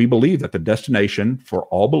 And we believe that the destination for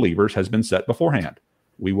all believers has been set beforehand.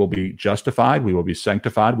 We will be justified, we will be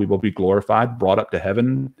sanctified, we will be glorified, brought up to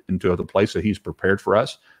heaven into the place that he's prepared for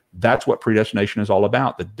us. That's what predestination is all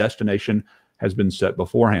about. The destination has been set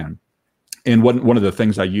beforehand. And one of the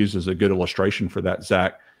things I use as a good illustration for that,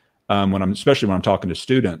 Zach, especially when I'm talking to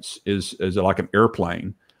students, is like an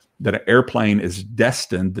airplane. That an airplane is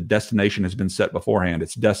destined, the destination has been set beforehand.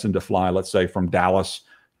 It's destined to fly, let's say, from Dallas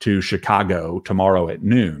to Chicago tomorrow at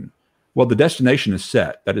noon. Well, the destination is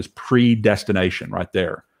set. That is predestination right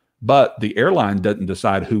there. But the airline doesn't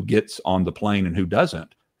decide who gets on the plane and who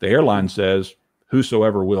doesn't. The airline says,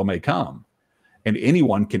 whosoever will may come. And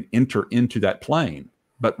anyone can enter into that plane.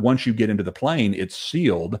 But once you get into the plane, it's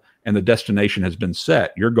sealed and the destination has been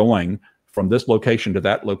set. You're going from this location to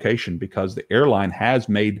that location because the airline has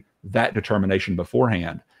made that determination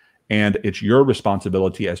beforehand. And it's your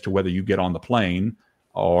responsibility as to whether you get on the plane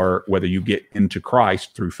or whether you get into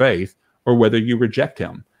Christ through faith, or whether you reject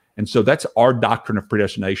him. And so that's our doctrine of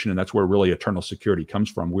predestination, and that's where really eternal security comes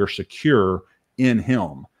from. We're secure in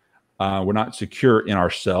him. We're not secure in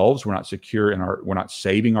ourselves. We're not secure we're not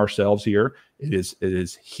saving ourselves here. It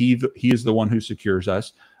is he is the one who secures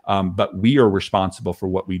us. But we are responsible for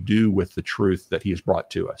what we do with the truth that he has brought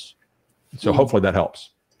to us. So hopefully that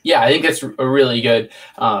helps. Yeah, I think that's a really good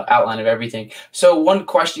outline of everything. So one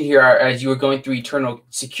question here, as you were going through eternal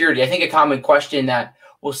security, I think a common question that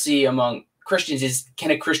we'll see among Christians is, can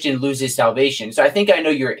a Christian lose his salvation? So I think I know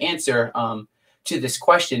your answer to this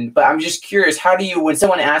question, but I'm just curious, how do you, when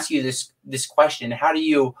someone asks you this question, how do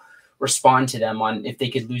you respond to them on if they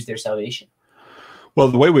could lose their salvation? Well,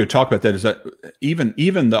 the way we would talk about that is that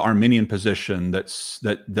even the Arminian position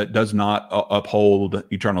that does not uphold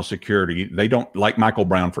eternal security, they don't, like Michael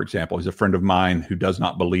Brown, for example, he's a friend of mine who does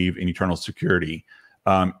not believe in eternal security.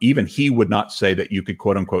 Even he would not say that you could,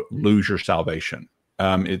 quote unquote, lose your salvation.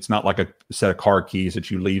 It's not like a set of car keys that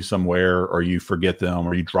you leave somewhere or you forget them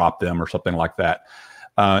or you drop them or something like that.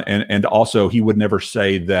 And also he would never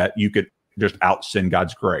say that you could just out sin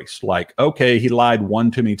God's grace. Like, okay, he lied one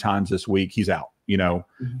too many times this week, he's out.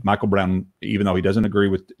 Michael Brown, even though he doesn't agree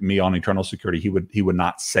with me on eternal security, he would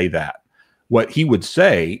not say that. What he would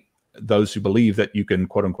say, those who believe that you can,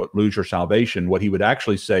 quote unquote, lose your salvation, what he would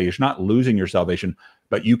actually say is not losing your salvation,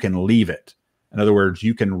 but you can leave it. In other words,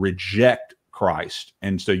 you can reject Christ.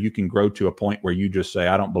 And so you can grow to a point where you just say,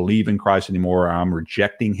 I don't believe in Christ anymore, or I'm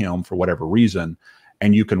rejecting him for whatever reason,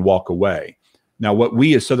 and you can walk away. Now, what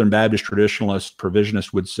we as Southern Baptist traditionalists,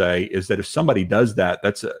 provisionists would say is that if somebody does that,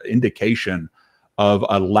 that's an indication of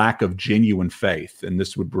a lack of genuine faith. And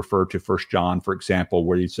this would refer to 1 John, for example,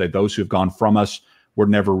 where you'd say those who have gone from us were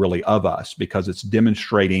never really of us, because it's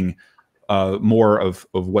demonstrating more of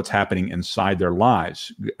what's happening inside their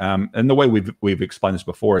lives. And the way we've explained this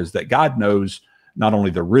before is that God knows not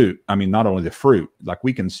only the fruit, like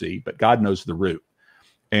we can see, but God knows the root.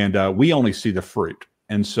 And we only see the fruit.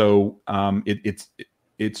 And so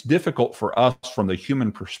it's difficult for us from the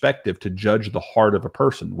human perspective to judge the heart of a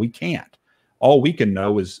person. We can't. All we can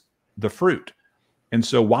know is the fruit. And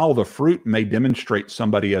so while the fruit may demonstrate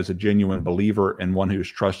somebody as a genuine believer and one who's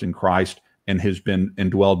trusting Christ and has been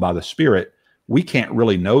indwelled by the Spirit, we can't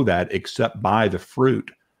really know that except by the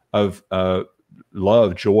fruit of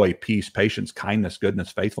love, joy, peace, patience, kindness,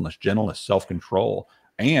 goodness, faithfulness, gentleness, self-control,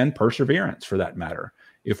 and perseverance, for that matter.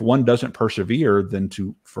 If one doesn't persevere, then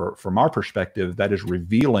from our perspective, that is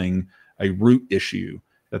revealing a root issue,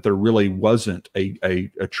 that there really wasn't a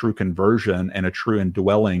true conversion and a true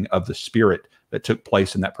indwelling of the Spirit that took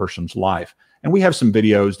place in that person's life. And we have some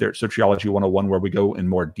videos there at Sociology 101 where we go in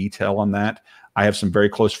more detail on that. I have some very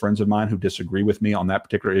close friends of mine who disagree with me on that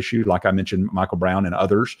particular issue. Like I mentioned, Michael Brown and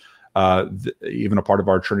others, even a part of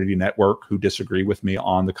our Trinity network, who disagree with me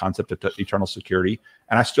on the concept of eternal security.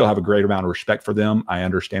 And I still have a great amount of respect for them. I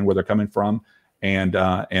understand where they're coming from. And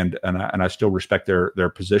I still respect their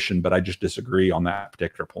position, but I just disagree on that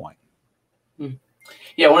particular point.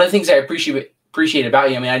 Yeah, one of the things I appreciate about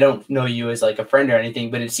you, I mean, I don't know you as like a friend or anything,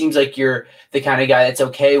 but it seems like you're the kind of guy that's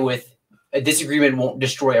okay with a disagreement won't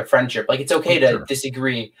destroy a friendship. Like it's okay to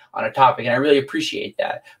disagree on a topic, and I really appreciate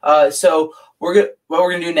that. So what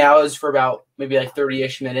we're gonna do now is for about maybe like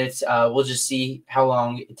 30-ish minutes. We'll just see how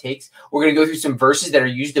long it takes. We're gonna go through some verses that are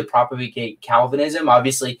used to propagate Calvinism.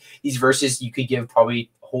 Obviously, these verses you could give probably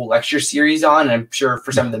a whole lecture series on, and I'm sure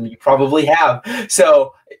for some of them you probably have.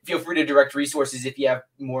 So feel free to direct resources if you have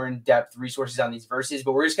more in-depth resources on these verses.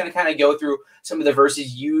 But we're just going to kind of go through some of the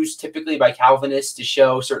verses used typically by Calvinists to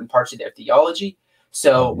show certain parts of their theology.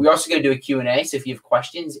 So we're also going to do a Q&A. So if you have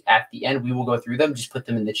questions at the end, we will go through them. Just put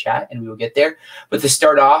them in the chat and we will get there. But to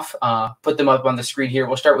start off, put them up on the screen here.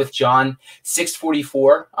 We'll start with John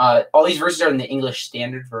 6:44. All these verses are in the English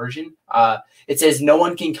Standard Version. It says, "No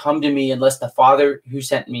one can come to me unless the Father who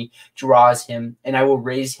sent me draws him, and I will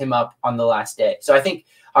raise him up on the last day." So I think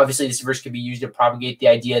obviously this verse could be used to propagate the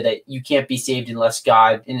idea that you can't be saved unless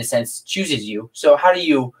God, in a sense, chooses you. So how do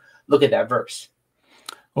you look at that verse?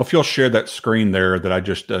 Well, if you'll share that screen there that I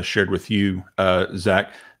just shared with you,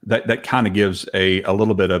 Zach, that kind of gives a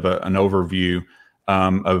little bit of an overview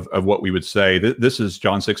of what we would say. This is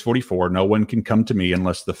John 6:44. "No one can come to me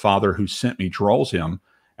unless the Father who sent me draws him,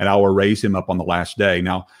 and I will raise him up on the last day."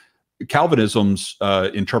 Now, Calvinism's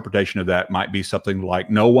interpretation of that might be something like,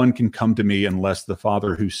 "No one can come to me unless the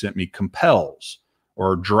Father who sent me compels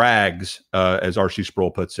or drags," as R.C. Sproul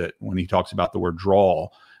puts it when he talks about the word draw,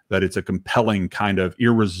 that it's a compelling kind of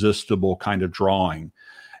irresistible kind of drawing.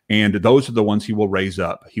 And those are the ones he will raise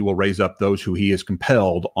up. He will raise up those who he has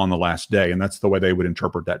compelled on the last day. And that's the way they would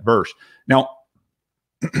interpret that verse. Now,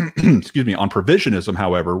 excuse me, on provisionism,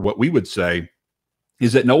 however, what we would say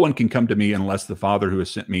is that no one can come to me unless the Father who has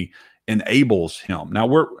sent me enables him. Now,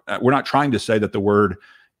 we're not trying to say that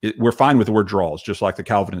we're fine with the word draws, just like the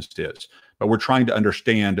Calvinist is, but we're trying to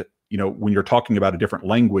understand, when you're talking about a different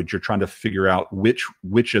language, you're trying to figure out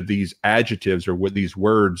which of these adjectives or what these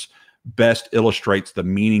words best illustrates the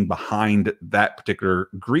meaning behind that particular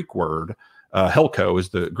Greek word. Helko is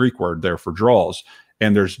the Greek word there for draws.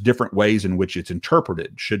 And there's different ways in which it's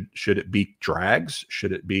interpreted. Should it be drags?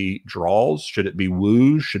 Should it be draws? Should it be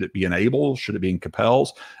woos? Should it be enables? Should it be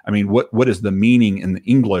compels? I mean, what is the meaning in the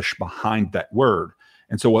English behind that word?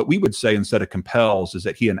 And so what we would say instead of compels is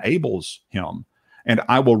that he enables him. And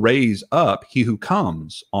I will raise up he who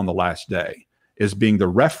comes on the last day, as being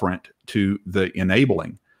the referent to the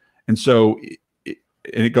enabling. And so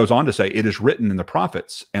and it goes on to say, it is written in the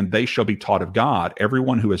prophets, and they shall be taught of God.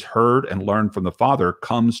 Everyone who has heard and learned from the Father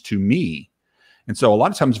comes to me. And so a lot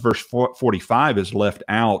of times verse 45 is left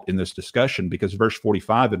out in this discussion, because verse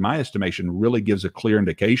 45, in my estimation, really gives a clear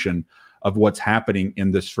indication of what's happening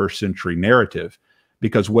in this first century narrative.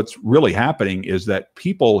 Because what's really happening is that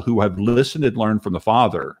people who have listened and learned from the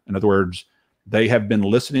Father, in other words, they have been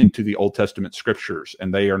listening to the Old Testament scriptures,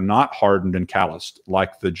 and they are not hardened and calloused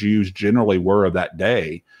like the Jews generally were of that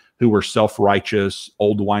day, who were self-righteous,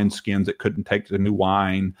 old wineskins that couldn't take the new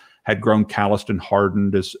wine, had grown calloused and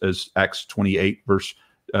hardened, as Acts 28, verse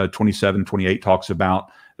 27, 28 talks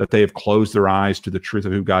about, that they have closed their eyes to the truth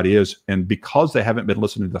of who God is. And because they haven't been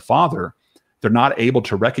listening to the Father, they're not able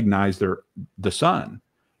to recognize the Son.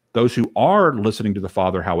 Those who are listening to the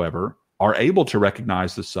Father, however, are able to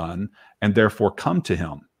recognize the Son and therefore come to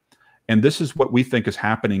him. And this is what we think is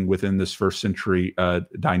happening within this first century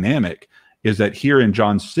dynamic, is that here in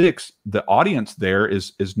John 6, the audience there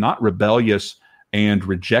is not rebellious and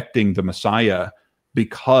rejecting the Messiah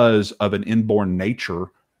because of an inborn nature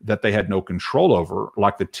that they had no control over,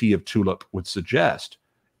 like the Tea of Tulip would suggest.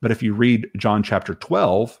 But if you read John chapter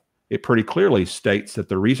 12, it pretty clearly states that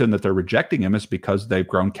the reason that they're rejecting him is because they've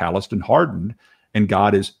grown calloused and hardened, and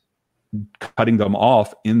God is cutting them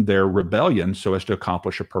off in their rebellion so as to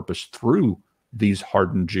accomplish a purpose through these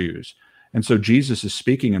hardened Jews. And so Jesus is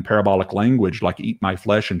speaking in parabolic language, like eat my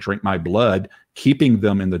flesh and drink my blood, keeping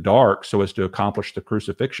them in the dark so as to accomplish the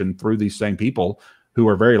crucifixion through these same people who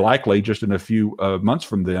are very likely just in a few months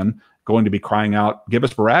from then going to be crying out, give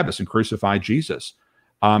us Barabbas and crucify Jesus.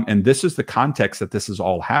 And this is the context that this is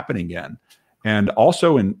all happening in. And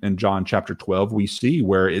also in John chapter 12, we see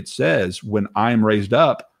where it says, when I am raised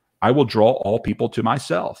up, I will draw all people to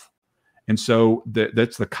myself. And so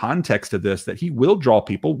that's the context of this, that he will draw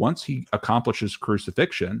people once he accomplishes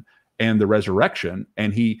crucifixion and the resurrection,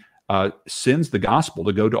 and he sends the gospel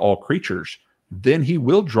to go to all creatures. Then he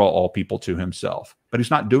will draw all people to himself. But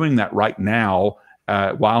he's not doing that right now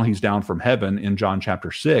while he's down from heaven in John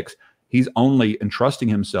chapter 6. He's only entrusting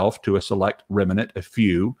himself to a select remnant, a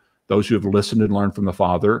few, those who have listened and learned from the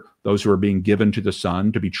Father, those who are being given to the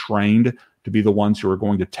Son to be trained to be the ones who are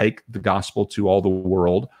going to take the gospel to all the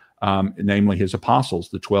world, namely his apostles,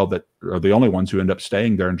 the 12 that are the only ones who end up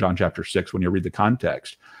staying there in John chapter 6 when you read the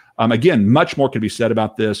context. Again, much more can be said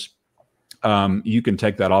about this. You can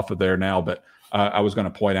take that off of there now, but I was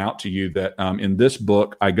going to point out to you that in this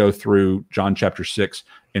book, I go through John chapter 6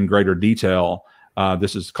 in greater detail.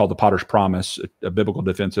 This is called The Potter's Promise, a biblical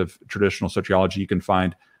defense of traditional sociology. You can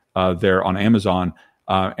find there on Amazon.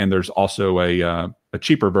 And there's also a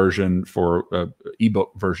cheaper version for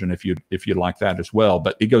ebook version if you'd like that as well.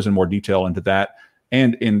 But it goes in more detail into that,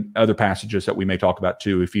 and in other passages that we may talk about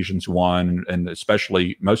too, Ephesians 1, and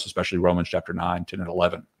most especially Romans chapter 9, 10, and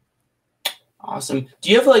 11. Awesome.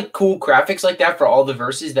 Do you have like cool graphics like that for all the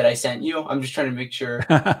verses that I sent you? I'm just trying to make sure.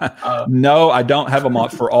 No, I don't have them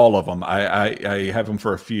for all of them. I have them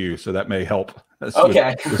for a few, so that may help.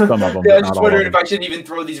 Okay. With some of them. Yeah, I was just wondering if I shouldn't even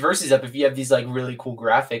throw these verses up if you have these like really cool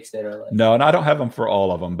graphics that are like. No, and I don't have them for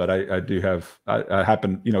all of them, but I do have. I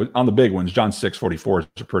happen, on the big ones. John 6:44 is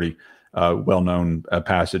a pretty well-known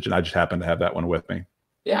passage, and I just happen to have that one with me.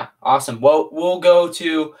 Yeah, awesome. Well, we'll go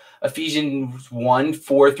to Ephesians 1,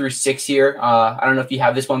 4 through 6 here. I don't know if you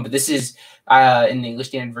have this one, but this is in the English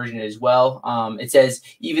Standard Version as well. It says,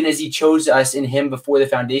 even as he chose us in him before the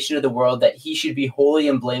foundation of the world, that he should be holy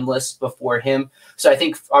and blameless before him. So I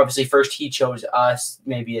think, obviously, first he chose us,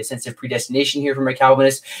 maybe a sense of predestination here from a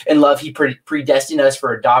Calvinist. In love, he predestined us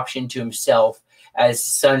for adoption to himself as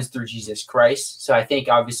sons through Jesus Christ. So I think,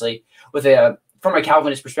 obviously, from a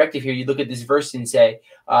Calvinist perspective here, you look at this verse and say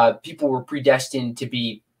people were predestined to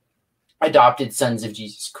be adopted sons of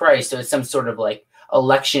Jesus Christ. So it's some sort of like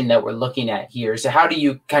election that we're looking at here. So how do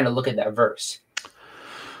you kind of look at that verse?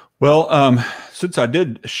 Well, since I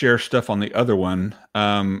did share stuff on the other one,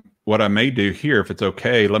 what I may do here, if it's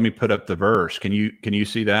okay, let me put up the verse. Can you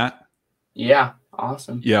see that? Yeah,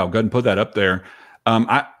 awesome. Yeah, I'll go ahead and put that up there.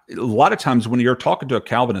 A lot of times when you're talking to a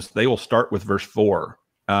Calvinist, they will start with verse 4,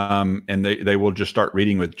 and they will just start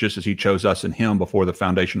reading with just as he chose us in him before the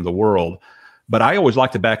foundation of the world. But I always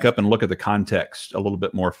like to back up and look at the context a little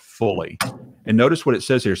bit more fully. And notice what it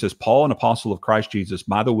says here. It says, Paul, an apostle of Christ Jesus,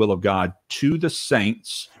 by the will of God, to the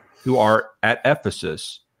saints who are at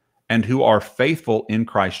Ephesus and who are faithful in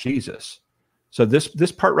Christ Jesus. So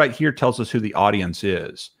this part right here tells us who the audience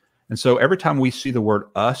is. And so every time we see the word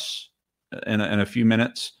us in a few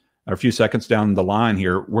minutes or a few seconds down the line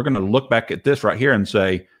here, we're going to look back at this right here and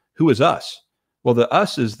say, who is us? Well, the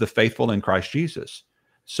us is the faithful in Christ Jesus.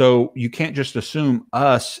 So you can't just assume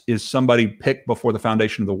us is somebody picked before the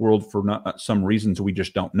foundation of the world for some reasons we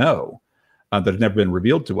just don't know that have never been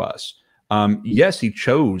revealed to us. Yes, he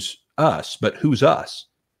chose us, but who's us?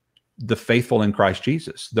 The faithful in Christ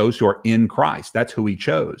Jesus, those who are in Christ. That's who he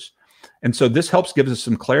chose. And so this helps give us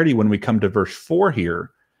some clarity when we come to verse 4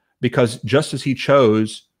 here, because just as he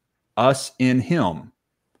chose us in him,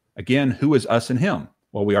 again, who is us in him?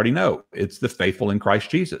 Well, we already know it's the faithful in Christ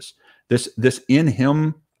Jesus. This in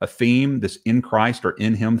him a theme, this in Christ or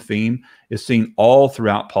in him theme is seen all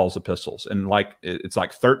throughout Paul's epistles. And it's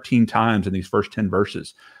like 13 times in these first 10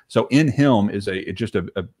 verses. So in him is just a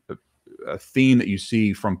theme that you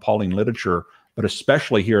see from Pauline literature, but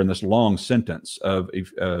especially here in this long sentence of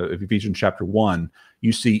Ephesians chapter 1,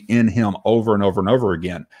 you see in him over and over and over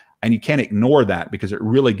again. And you can't ignore that because it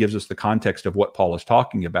really gives us the context of what Paul is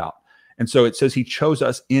talking about. And so it says he chose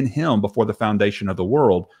us in him before the foundation of the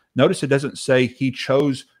world. Notice it doesn't say he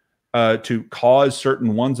chose to cause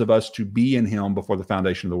certain ones of us to be in him before the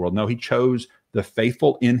foundation of the world. No, he chose the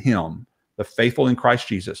faithful in him, the faithful in Christ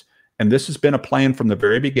Jesus. And this has been a plan from the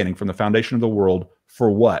very beginning, from the foundation of the world,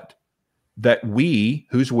 for what? That we,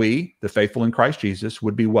 who's we, the faithful in Christ Jesus,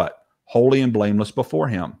 would be what? Holy and blameless before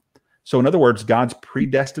him. So in other words, God's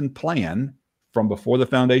predestined plan from before the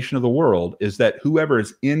foundation of the world is that whoever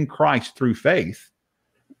is in Christ through faith,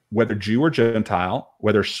 whether Jew or Gentile,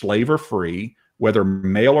 whether slave or free, whether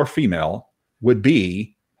male or female, would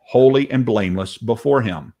be holy and blameless before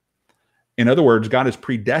him. In other words, God has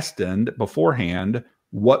predestined beforehand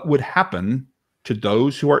what would happen to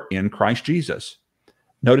those who are in Christ Jesus.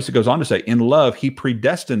 Notice it goes on to say, in love, he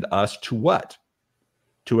predestined us to what?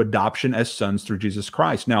 To adoption as sons through Jesus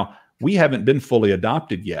Christ. Now, we haven't been fully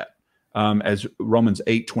adopted yet. As Romans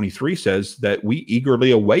 8:23 says, that we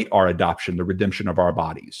eagerly await our adoption, the redemption of our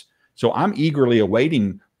bodies. So I'm eagerly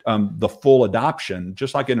awaiting the full adoption.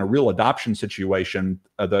 Just like in a real adoption situation,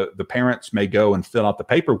 the parents may go and fill out the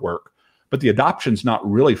paperwork, but the adoption's not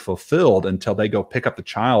really fulfilled until they go pick up the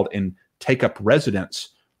child and take up residence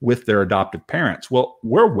with their adoptive parents. Well,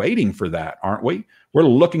 we're waiting for that, aren't we? We're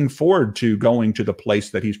looking forward to going to the place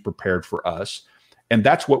that he's prepared for us. And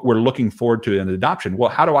that's what we're looking forward to in adoption. Well,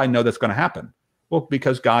 how do I know that's going to happen? Well,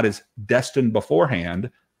 because God is destined beforehand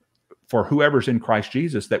for whoever's in Christ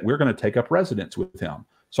Jesus that we're going to take up residence with him.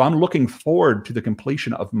 So I'm looking forward to the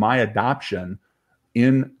completion of my adoption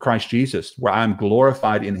in Christ Jesus, where I'm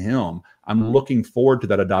glorified in him. I'm looking forward to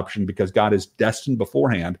that adoption because God is destined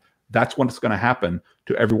beforehand. That's what's going to happen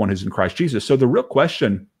to everyone who's in Christ Jesus. So the real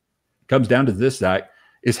question comes down to this, Zach,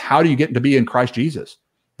 is how do you get to be in Christ Jesus?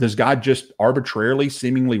 Does God just arbitrarily,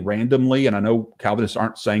 seemingly randomly, and I know Calvinists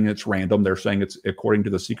aren't saying it's random, they're saying it's according to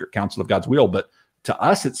the secret counsel of God's will, but to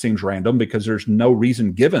us it seems random because there's no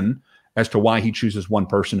reason given as to why he chooses one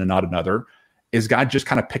person and not another. Is God just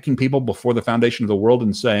kind of picking people before the foundation of the world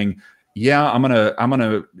and saying, yeah, I'm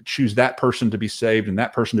gonna choose that person to be saved and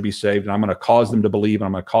that person to be saved, and I'm gonna cause them to believe, and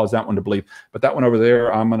I'm gonna cause that one to believe, but that one over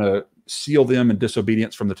there, I'm gonna seal them in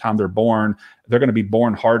disobedience from the time they're born. They're going to be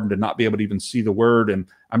born hardened and not be able to even see the word. And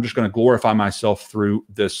I'm just going to glorify myself through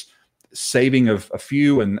this saving of a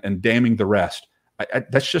few and damning the rest.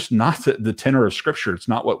 That's just not the tenor of Scripture. It's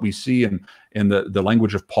not what we see in the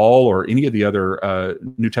language of Paul or any of the other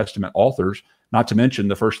New Testament authors, not to mention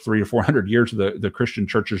the first 300 to 400 years of the Christian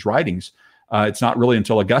church's writings. It's not really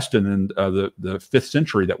until Augustine in the 5th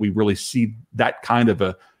century that we really see that kind of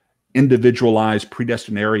a individualized,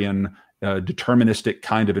 predestinarian, deterministic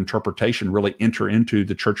kind of interpretation really enter into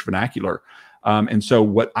the church vernacular. And so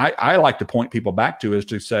what I like to point people back to is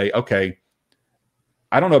to say, okay,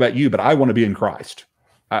 I don't know about you, but I want to be in Christ.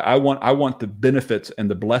 I want the benefits and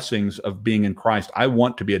the blessings of being in Christ. I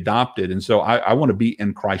want to be adopted. And so I want to be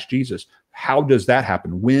in Christ Jesus. How does that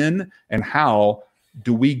happen? When and how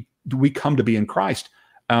do we come to be in Christ?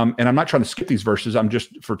 And I'm not trying to skip these verses. I'm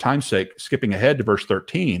just, for time's sake, skipping ahead to verse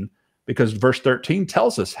 13. because verse 13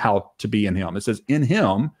 tells us how to be in him. It says, in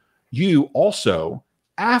him, you also,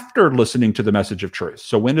 after listening to the message of truth.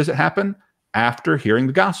 So when does it happen? After hearing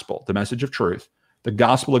the gospel, the message of truth, the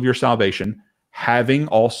gospel of your salvation, having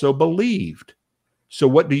also believed. So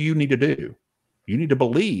what do you need to do? You need to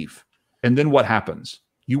believe. And then what happens?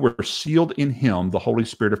 You were sealed in him, the Holy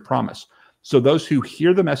Spirit of promise. So those who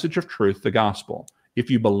hear the message of truth, the gospel, if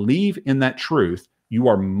you believe in that truth, you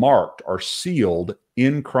are marked or sealed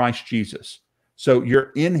in Christ Jesus. So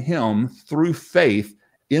you're in him through faith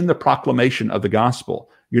in the proclamation of the gospel.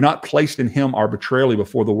 You're not placed in him arbitrarily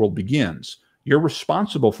before the world begins. You're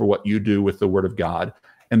responsible for what you do with the word of God.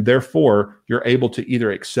 And therefore, you're able to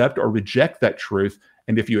either accept or reject that truth.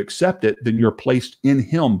 And if you accept it, then you're placed in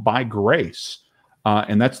him by grace.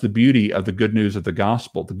 And that's the beauty of the good news of the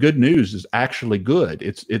gospel. The good news is actually good.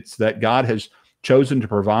 It's that God has chosen to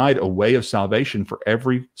provide a way of salvation for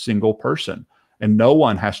every single person. And no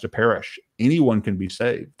one has to perish. Anyone can be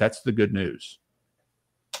saved. That's the good news.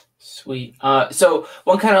 Sweet. So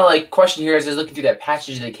one kind of like question here as I was looking through that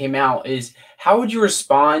passage that came out is, how would you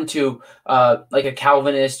respond to like a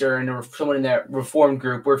Calvinist or someone in that Reformed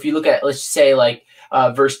group, where if you look at, let's say like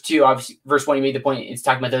verse 2, obviously verse 1, you made the point, it's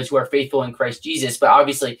talking about those who are faithful in Christ Jesus, but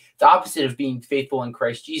obviously the opposite of being faithful in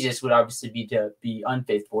Christ Jesus would obviously be to be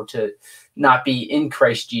unfaithful, to not be in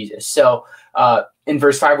Christ Jesus. So in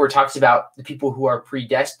verse 5, where it talks about the people who are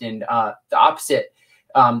predestined, the opposite,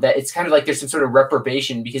 that it's kind of like there's some sort of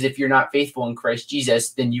reprobation, because if you're not faithful in Christ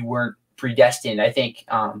Jesus, then you weren't predestined. I think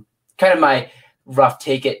kind of my rough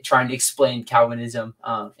take at trying to explain Calvinism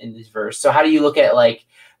in this verse. So how do you look at like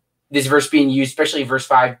this verse being used, especially verse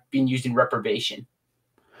 5 being used in reprobation?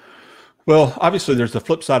 Well, obviously there's the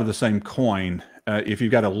flip side of the same coin. If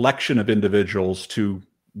you've got election of individuals to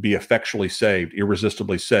be effectually saved,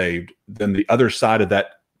 irresistibly saved, then the other side of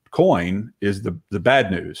that coin is the bad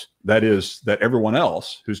news. That is that everyone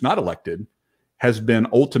else who's not elected has been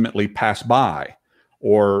ultimately passed by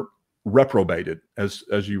or reprobated, as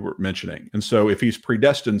you were mentioning. And so if he's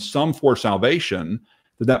predestined some for salvation,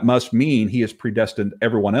 then that must mean he has predestined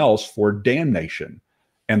everyone else for damnation.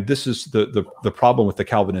 And this is the problem with the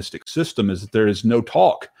Calvinistic system, is that there is no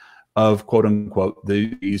talk of, quote unquote,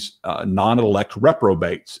 these non-elect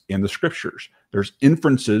reprobates in the scriptures. There's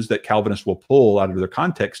inferences that Calvinists will pull out of their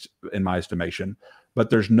context, in my estimation, but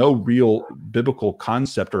there's no real biblical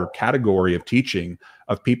concept or category of teaching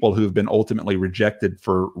of people who've been ultimately rejected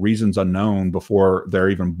for reasons unknown before they're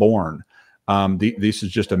even born. This is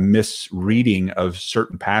just a misreading of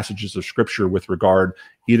certain passages of scripture with regard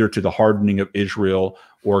either to the hardening of Israel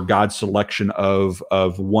or God's selection of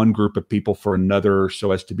one group of people for another,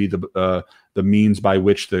 so as to be the means by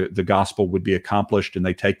which the gospel would be accomplished. And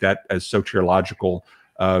they take that as soteriological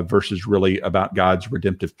versus really about God's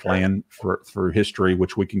redemptive plan for history,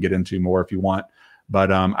 which we can get into more if you want.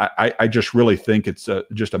 But I just really think it's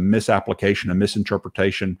just a misapplication, a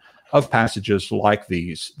misinterpretation of passages like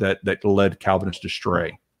these that led Calvinists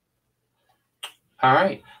astray. All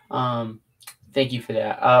right. Thank you for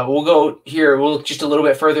that. We'll go here. We'll just a little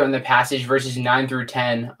bit further in the passage, verses 9 through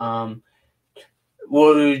 10. Well,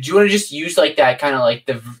 do you want to just use like that kind of like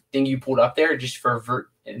the thing you pulled up there just for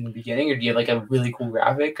in the beginning, or do you have like a really cool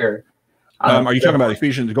graphic? Or are you talking about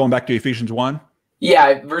Ephesians, going back to Ephesians 1?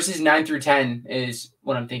 Yeah, verses 9 through 10 is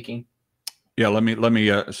what I'm thinking. Yeah, let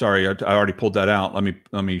me. Sorry, I already pulled that out.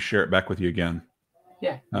 Let me share it back with you again.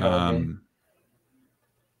 Yeah.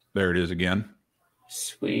 There it is again.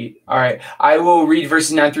 Sweet. All right, I will read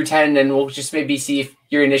verses 9 through 10, and then we'll just maybe see if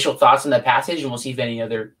your initial thoughts on the passage, and we'll see if any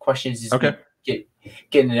other questions. Okay.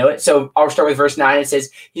 Getting to know it. So I'll start with verse 9. It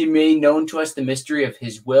says, "He made known to us the mystery of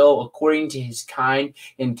his will, according to his kind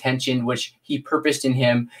intention, which he purposed in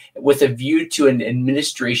him, with a view to an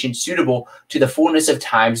administration suitable to the fullness of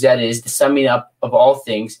times, that is, the summing up of all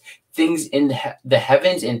things in the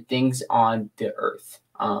heavens and things on the earth."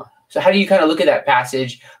 So how do you kind of look at that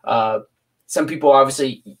passage? Some people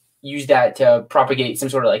obviously use that to propagate some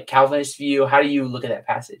sort of like Calvinist view. How do you look at that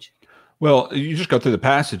passage? Well, you just go through the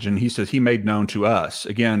passage, and he says he made known to us.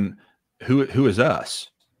 Again, who is us?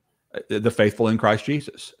 The faithful in Christ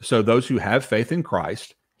Jesus. So those who have faith in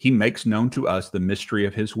Christ, he makes known to us the mystery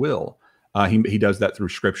of his will. He does that through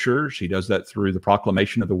scriptures. He does that through the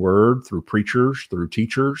proclamation of the word, through preachers, through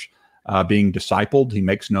teachers, being discipled. He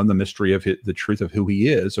makes known the mystery of the truth of who he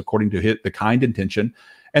is, according to the kind intention.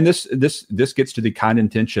 And this gets to the kind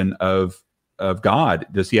intention of God.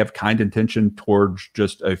 Does he have kind intention towards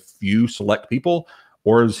just a few select people,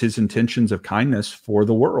 or is his intentions of kindness for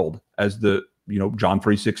the world? As John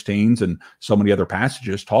 3:16 and so many other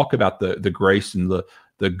passages talk about the grace and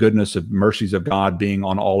the the goodness of mercies of God being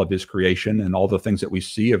on all of his creation and all the things that we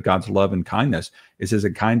see of God's love and kindness. Is his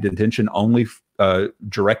kind intention only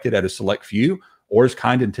directed at a select few, or is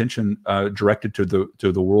kind intention directed to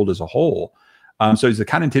the world as a whole? So it's the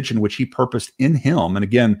kind of intention which he purposed in him. And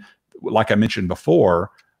again, like I mentioned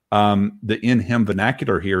before, the in him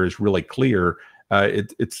vernacular here is really clear.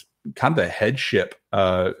 It's kind of the headship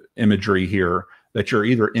imagery here, that you're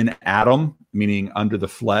either in Adam, meaning under the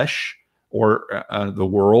flesh, or the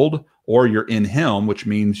world, or you're in him, which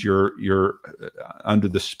means you're under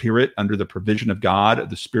the Spirit, under the provision of God,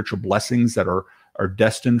 the spiritual blessings that are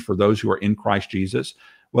destined for those who are in Christ Jesus.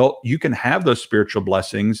 Well, you can have those spiritual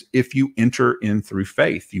blessings if you enter in through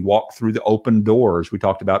faith. You walk through the open doors we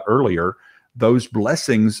talked about earlier. Those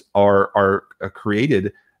blessings are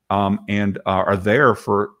created and are there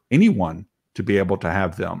for anyone to be able to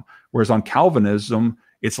have them. Whereas on Calvinism,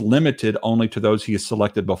 it's limited only to those he has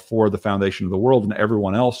selected before the foundation of the world, and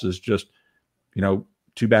everyone else is just,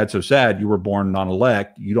 too bad, so sad. You were born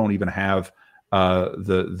non-elect. You don't even have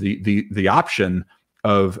the option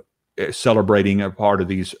of celebrating a part of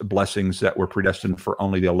these blessings that were predestined for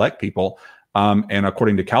only the elect people. And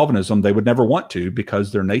according to Calvinism, they would never want to,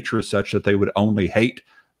 because their nature is such that they would only hate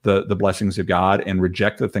the blessings of God and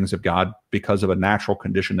reject the things of God because of a natural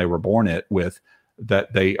condition they were born with,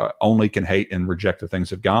 that they only can hate and reject the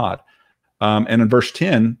things of God. And in verse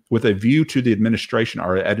 10, with a view to the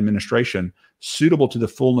administration suitable to the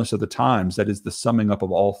fullness of the times, that is the summing up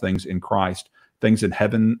of all things in Christ, things in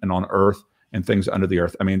heaven and on earth and things under the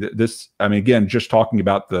earth. Again, just talking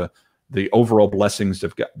about the overall blessings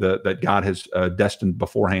of that God has destined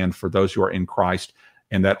beforehand for those who are in Christ,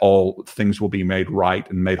 and that all things will be made right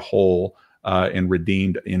and made whole and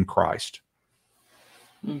redeemed in Christ.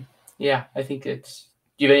 Yeah, I think it's.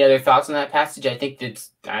 Do you have any other thoughts on that passage?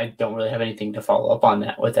 I don't really have anything to follow up on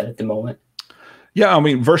that with that at the moment. Yeah,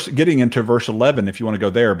 getting into verse 11, if you want to go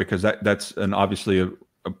there, because that's obviously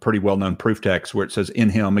a pretty well-known proof text where it says, in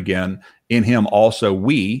him, again, in him also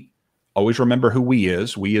we. Always remember who we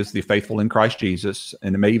is. We is the faithful in Christ Jesus.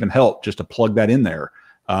 And it may even help just to plug that in there,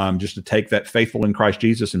 just to take that faithful in Christ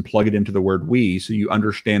Jesus and plug it into the word we, so you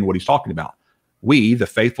understand what he's talking about. We, the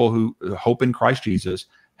faithful who hope in Christ Jesus,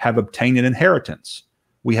 have obtained an inheritance.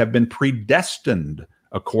 We have been predestined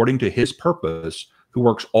according to his purpose, who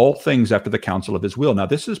works all things after the counsel of his will. Now,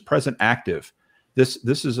 this is present active. This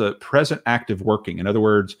is a present active working. In other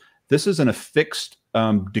words, this isn't a fixed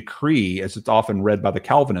decree, as it's often read by the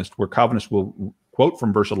Calvinist, where Calvinists will quote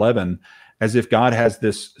from verse 11 as if God has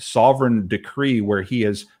this sovereign decree where he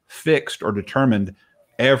has fixed or determined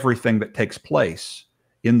everything that takes place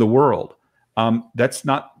in the world. That's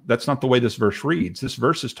not the way this verse reads. This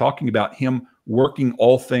verse is talking about him working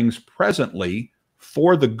all things presently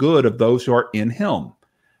for the good of those who are in him.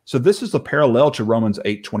 So this is the parallel to Romans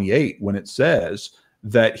 8:28, when it says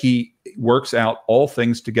that he works out all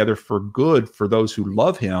things together for good for those who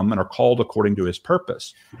love him and are called according to his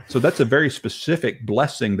purpose. So that's a very specific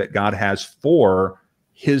blessing that God has for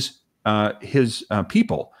his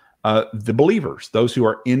people, the believers, those who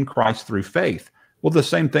are in Christ through faith. Well, the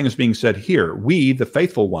same thing is being said here. We, the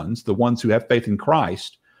faithful ones, the ones who have faith in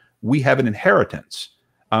Christ, we have an inheritance.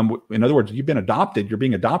 In other words, you've been adopted. You're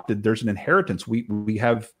being adopted. There's an inheritance.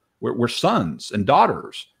 We're sons and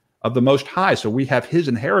daughters of the Most High. So we have his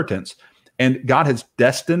inheritance. And God has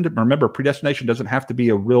destined. Remember, predestination doesn't have to be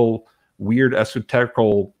a real weird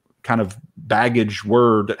esoterical kind of baggage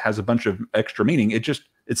word that has a bunch of extra meaning.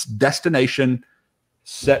 It's destination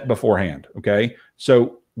set beforehand. Okay.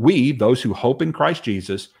 So we, those who hope in Christ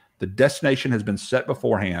Jesus, the destination has been set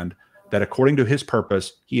beforehand, that according to his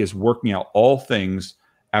purpose, he is working out all things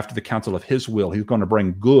after the counsel of his will. He's going to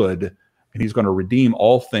bring good, and he's going to redeem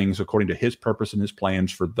all things according to his purpose and his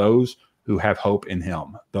plans for those who have hope in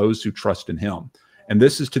him, those who trust in him. And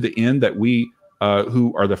this is to the end that we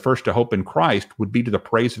who are the first to hope in Christ would be to the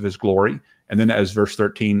praise of his glory. And then, as verse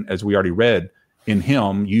 13, as we already read, in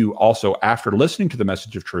him you also, after listening to the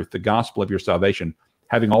message of truth, the gospel of your salvation,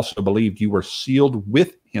 having also believed, you were sealed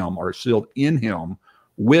with him, or sealed in him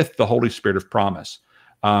with the Holy Spirit of promise,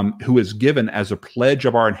 who is given as a pledge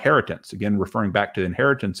of our inheritance. Again, referring back to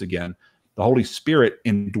inheritance again, the Holy Spirit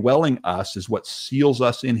indwelling us is what seals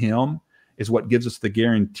us in him, is what gives us the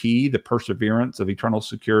guarantee, the perseverance of eternal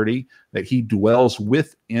security, that he dwells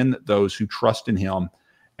within those who trust in him.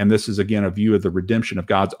 And this is, again, a view of the redemption of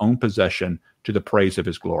God's own possession to the praise of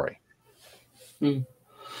his glory.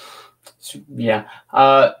 Yeah.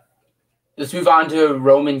 Let's move on to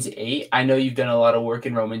Romans 8. I know you've done a lot of work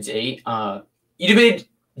in Romans 8. You debated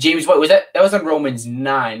James White. That was on Romans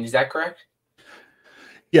 9. Is that correct?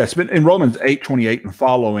 Yes, but in Romans 8:28 and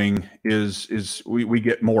following is we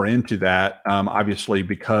get more into that, obviously,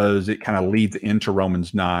 because it kind of leads into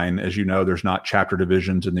Romans 9. As you know, there's not chapter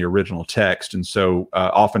divisions in the original text, and so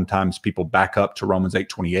oftentimes people back up to Romans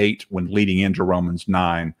 8:28 when leading into Romans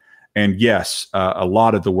 9. And yes, a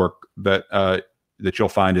lot of the work that you'll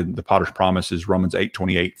find in the Potter's Promise is Romans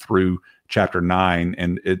 8:28 through chapter 9,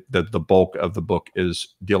 and the bulk of the book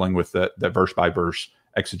is dealing with the verse by verse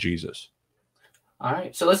exegesis. All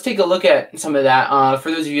right, so let's take a look at some of that.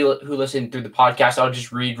 For those of you who listen through the podcast, I'll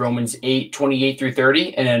just read Romans 8:28 through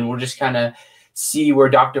 30, and then we'll just kind of see where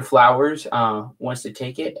Dr. Flowers wants to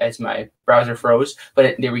take it, as my browser froze.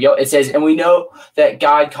 But there we go. It says, "And we know that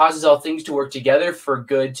God causes all things to work together for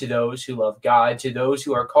good to those who love God, to those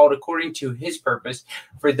who are called according to his purpose.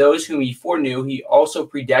 For those whom he foreknew, he also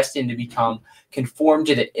predestined to become conformed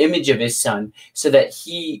to the image of his Son, so that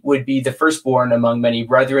he would be the firstborn among many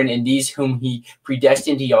brethren. And these whom he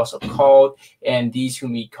predestined, he also called. And these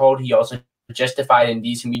whom he called, he also justified. And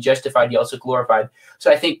these whom he justified, he also glorified." So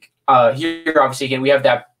I think here, obviously, again, we have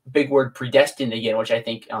that big word predestined again, which I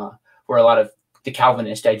think where a lot of the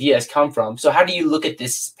Calvinist ideas come from. So how do you look at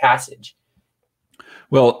this passage?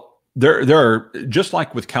 Well, there are, just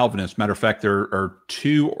like with Calvinists, matter of fact, there are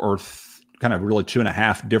kind of really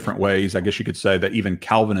 2.5 different ways, I guess you could say, that even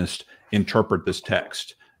Calvinists interpret this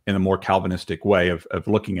text in a more Calvinistic way of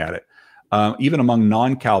looking at it. Even among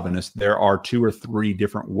non-Calvinists, there are 2 or 3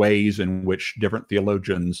 different ways in which different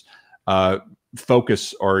theologians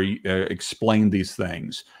focus or explain these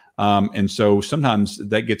things. And so sometimes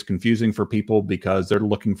that gets confusing for people because they're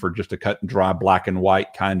looking for just a cut and dry, black and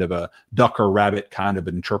white kind of a duck or rabbit kind of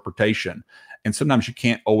interpretation. And sometimes you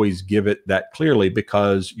can't always give it that clearly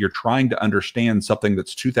because you're trying to understand something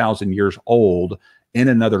that's 2,000 years old in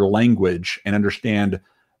another language and understand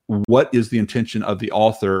what is the intention of the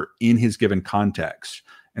author in his given context.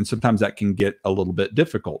 And sometimes that can get a little bit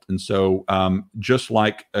difficult. And so just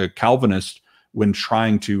like a Calvinist, when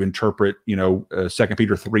trying to interpret, 2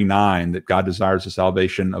 Peter 3:9, that God desires the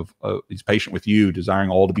salvation of, he's patient with you, desiring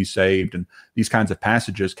all to be saved, and these kinds of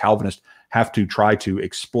passages, Calvinists have to try to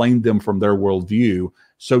explain them from their worldview.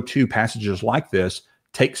 So too, passages like this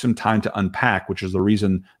take some time to unpack, which is the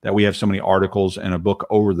reason that we have so many articles and a book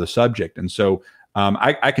over the subject. And so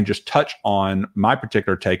I can just touch on my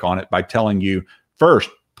particular take on it by telling you, first,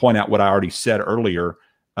 point out what I already said earlier.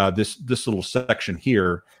 This little section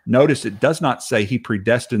here, notice it does not say he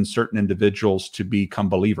predestined certain individuals to become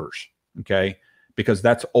believers, okay? Because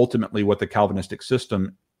that's ultimately what the Calvinistic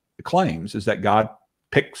system claims, is that God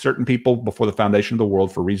picked certain people before the foundation of the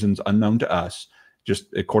world for reasons unknown to us,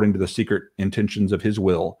 just according to the secret intentions of his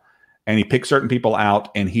will. And he picked certain people out,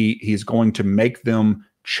 and he's going to make them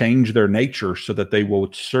change their nature so that they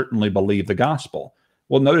will certainly believe the gospel.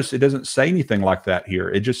 Well, notice it doesn't say anything like that here.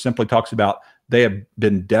 It just simply talks about they have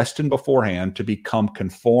been destined beforehand to become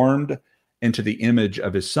conformed into the image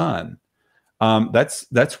of his Son.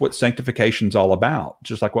 That's what sanctification is all about.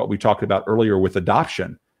 Just like what we talked about earlier with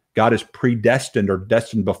adoption. God is predestined or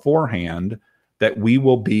destined beforehand that we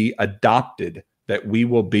will be adopted, that we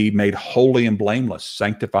will be made holy and blameless,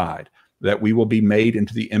 sanctified, that we will be made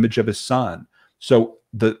into the image of his Son. So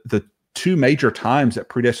the 2 major times that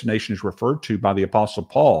predestination is referred to by the Apostle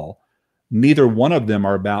Paul, neither one of them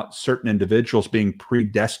are about certain individuals being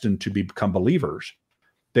predestined to become believers.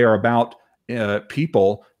 They are about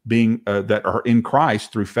people being that are in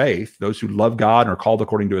Christ through faith, those who love God and are called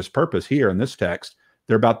according to his purpose here in this text.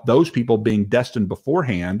 They're about those people being destined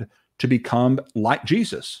beforehand to become like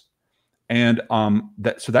Jesus. And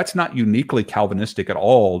so that's not uniquely Calvinistic at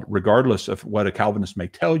all, regardless of what a Calvinist may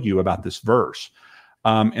tell you about this verse.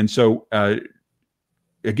 And so,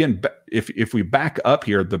 again, if we back up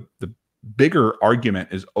here, the bigger argument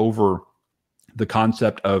is over the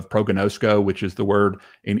concept of prognosko, which is the word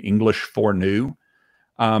in English foreknew.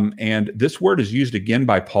 And this word is used again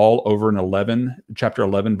by Paul over in chapter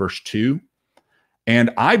 11, verse 2.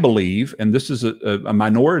 And I believe, and this is a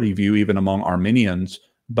minority view even among Arminians,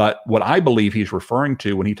 but what I believe he's referring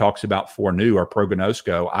to when he talks about foreknew or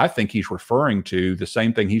prognosko, I think he's referring to the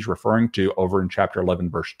same thing he's referring to over in chapter 11,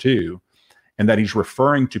 verse 2, and that he's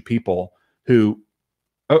referring to people who,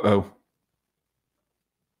 I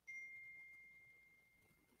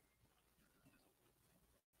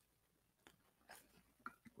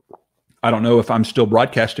don't know if I'm still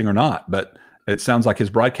broadcasting or not, but it sounds like his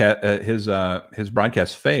broadcast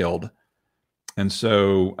failed, and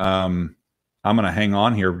so I'm going to hang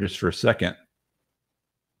on here just for a second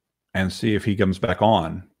and see if he comes back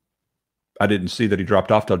on. I didn't see that he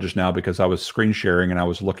dropped off till just now because I was screen sharing and I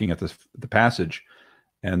was looking at the passage,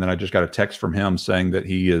 and then I just got a text from him saying that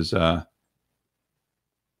he is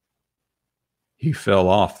he fell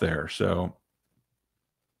off there. So,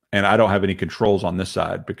 and I don't have any controls on this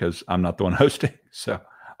side because I'm not the one hosting. So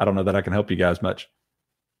I don't know that I can help you guys much.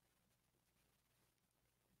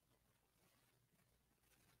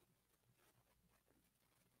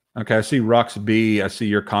 Okay, I see Rox B. I see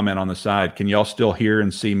your comment on the side. Can y'all still hear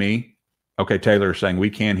and see me? Okay, Taylor is saying we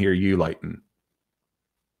can hear you, Leighton.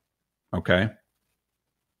 Okay.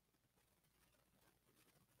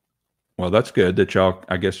 Well, that's good that y'all,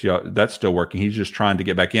 I guess y'all, that's still working. He's just trying to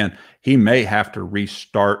get back in. He may have to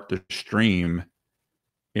restart the stream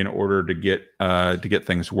in order to get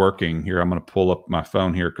things working. Here, I'm going to pull up my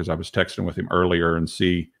phone here because I was texting with him earlier and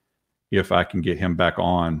see if I can get him back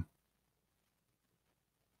on.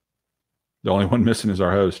 The only one missing is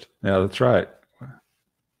our host. Yeah, that's right.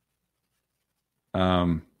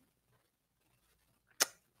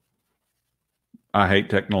 I hate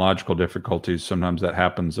technological difficulties. Sometimes that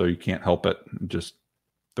happens, though you can't help it. Just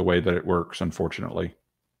the way that it works, unfortunately.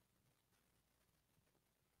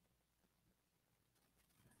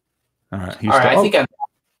 All right. All right. I think I'm.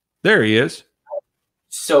 There he is.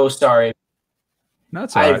 So sorry.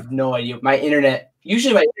 That's all right. I have no idea. My internet.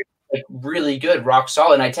 Usually my internet is like really good, rock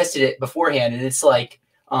solid. And I tested it beforehand, and it's like,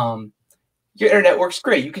 your internet works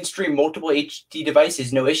great. You can stream multiple HD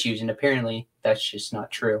devices, no issues. And apparently, that's just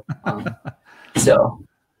not true. So,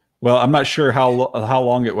 well, I'm not sure how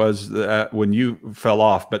long it was when you fell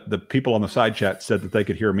off, but the people on the side chat said that they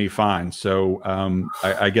could hear me fine. So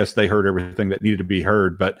I guess they heard everything that needed to be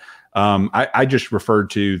heard. But I just referred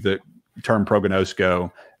to the term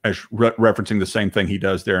prognosko as referencing the same thing he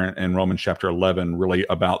does there in Romans chapter 11, really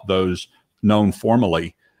about those known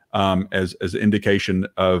formally as an indication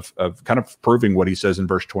of kind of proving what he says in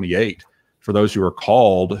verse 28. For those who are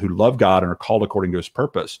called, who love God and are called according to his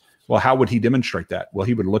purpose. Well, how would he demonstrate that? Well,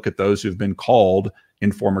 he would look at those who've been called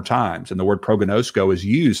in former times. And the word prognosko is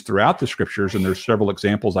used throughout the scriptures. And there's several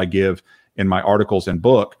examples I give in my articles and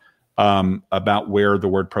book about where the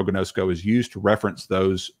word prognosko is used to reference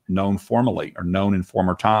those known formally or known in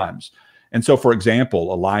former times. And so, for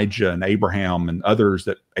example, Elijah and Abraham and others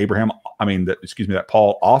that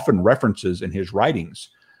Paul often references in his writings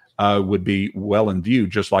would be well in view,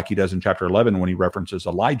 just like he does in chapter 11 when he references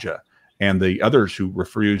Elijah and the others who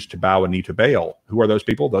refuse to bow a knee to Baal. Who are those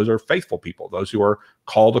people? Those are faithful people, those who are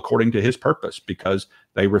called according to his purpose because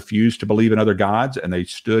they refused to believe in other gods and they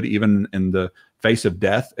stood even in the face of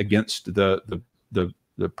death against the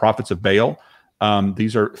prophets of Baal.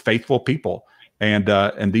 These are faithful people.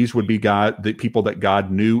 And these would be the people that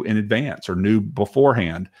God knew in advance or knew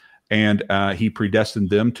beforehand. And he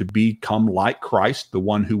predestined them to become like Christ, the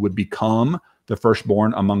one who would become the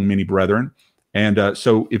firstborn among many brethren. And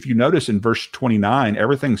so if you notice in verse 29,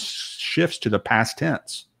 everything shifts to the past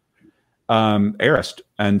tense, aorist.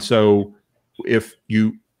 And so if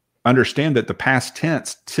you understand that the past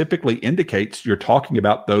tense typically indicates you're talking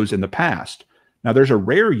about those in the past. Now, there's a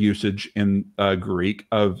rare usage in Greek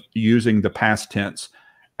of using the past tense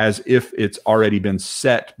as if it's already been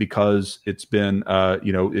set because it's been,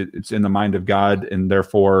 it's in the mind of God and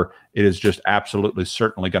therefore it is just absolutely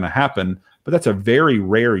certainly going to happen. But that's a very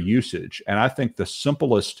rare usage. And I think the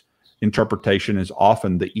simplest interpretation is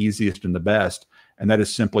often the easiest and the best. And that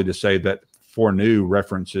is simply to say that foreknew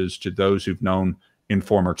references to those who've known in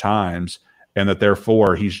former times, and that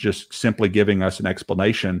therefore he's just simply giving us an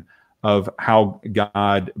explanation of how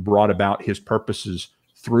God brought about his purposes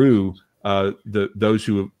through those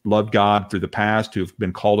who have loved God through the past, who have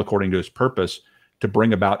been called according to his purpose to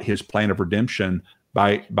bring about his plan of redemption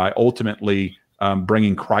by ultimately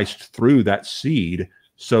bringing Christ through that seed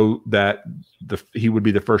so that he would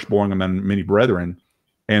be the firstborn among many brethren.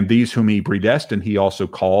 And these whom he predestined, he also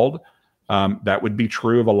called. That would be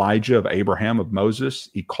true of Elijah, of Abraham, of Moses.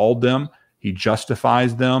 He called them. He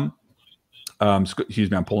justifies them.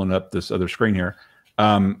 Excuse me, I'm pulling up this other screen here.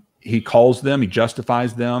 He calls them, he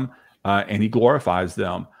justifies them, and he glorifies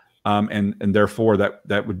them. And therefore,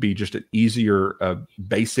 that would be just an easier,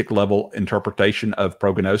 basic level interpretation of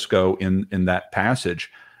prognosko in that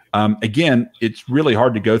passage. Again, it's really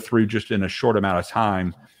hard to go through just in a short amount of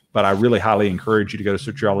time, but I really highly encourage you to go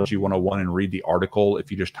to Soteriology 101 and read the article.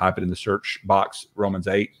 If you just type it in the search box, Romans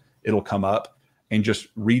 8, it'll come up, and just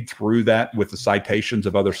read through that with the citations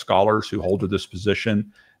of other scholars who hold to this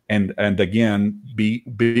position. And again, be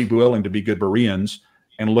willing to be good Bereans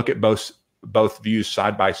and look at both views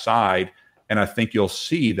side by side. And I think you'll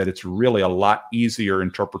see that it's really a lot easier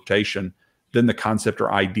interpretation than the concept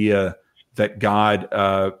or idea that God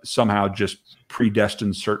somehow just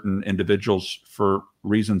predestined certain individuals for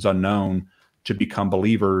reasons unknown to become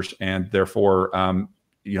believers and therefore,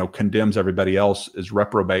 condemns everybody else as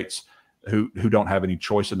reprobates who don't have any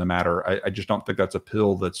choice in the matter. I just don't think that's a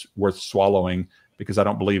pill that's worth swallowing, because I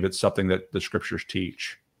don't believe it's something that the scriptures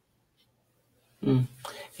teach.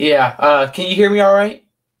 Yeah. Can you hear me all right?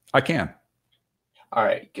 I can. All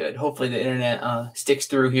right, good. Hopefully the internet sticks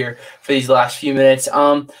through here for these last few minutes.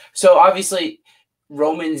 So obviously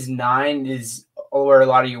Romans 9 is where a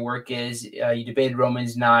lot of your work is. You debated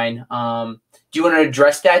Romans 9. Do you want to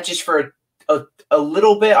address that just for a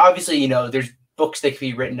little bit? Obviously, you know, there's books that can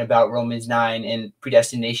be written about Romans 9 and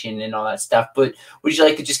predestination and all that stuff, but would you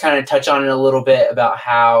like to just kind of touch on it a little bit about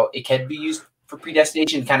how it can be used for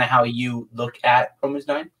predestination, kind of how you look at Romans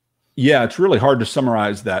 9? Yeah, it's really hard to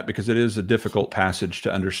summarize that because it is a difficult passage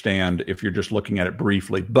to understand if you're just looking at it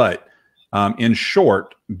briefly. But in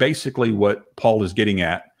short, basically what Paul is getting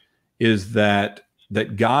at is that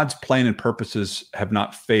God's plan and purposes have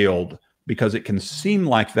not failed, because it can seem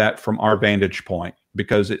like that from our vantage point,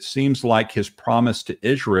 because it seems like his promise to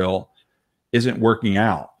Israel isn't working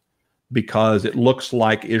out, because it looks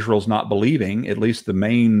like Israel's not believing, at least the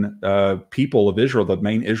main people of Israel, the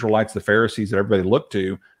main Israelites, the Pharisees that everybody looked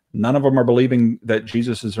to. None of them are believing that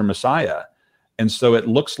Jesus is their Messiah. And so it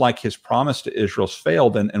looks like his promise to Israel's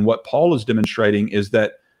failed. And what Paul is demonstrating is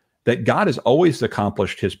that God has always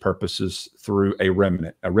accomplished his purposes through a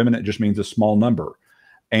remnant. A remnant just means a small number,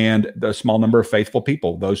 and a small number of faithful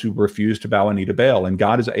people, those who refuse to bow a knee to Baal. And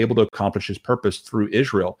God is able to accomplish his purpose through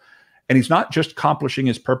Israel. And he's not just accomplishing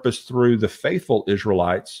his purpose through the faithful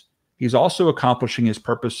Israelites, he's also accomplishing his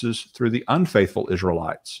purposes through the unfaithful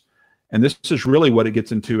Israelites. And this is really what it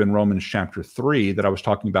gets into in Romans chapter 3 that I was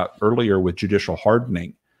talking about earlier with judicial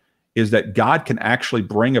hardening, is that God can actually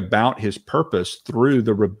bring about his purpose through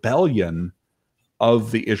the rebellion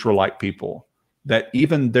of the Israelite people, that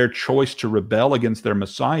even their choice to rebel against their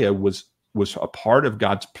Messiah was a part of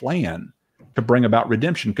God's plan to bring about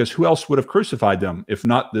redemption, because who else would have crucified them if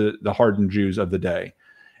not the hardened Jews of the day?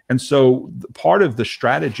 And so part of the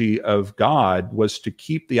strategy of God was to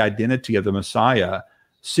keep the identity of the Messiah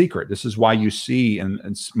secret. This is why you see in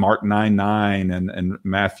Mark 9:9 and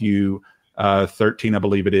Matthew 13, I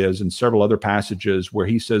believe it is, and several other passages where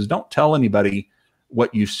he says, don't tell anybody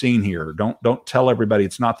what you've seen here. Don't tell everybody.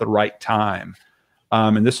 It's not the right time.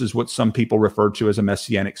 And this is what some people refer to as a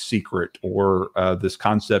messianic secret, or this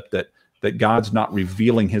concept that God's not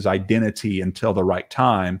revealing his identity until the right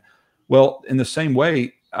time. Well, in the same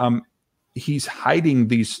way, he's hiding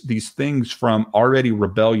these things from already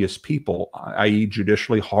rebellious people, i.e.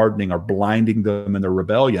 judicially hardening or blinding them in their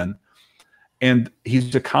rebellion. And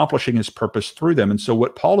he's accomplishing his purpose through them. And so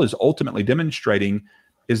what Paul is ultimately demonstrating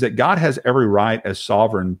is that God has every right as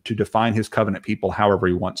sovereign to define his covenant people however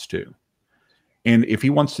he wants to. And if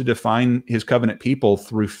he wants to define his covenant people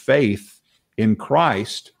through faith in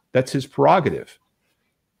Christ, that's his prerogative.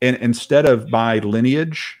 And instead of by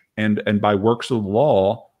lineage and by works of the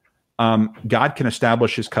law, God can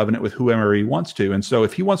establish his covenant with whoever he wants to. And so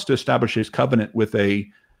if he wants to establish his covenant with a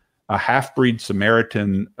half-breed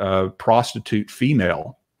Samaritan prostitute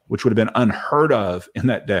female, which would have been unheard of in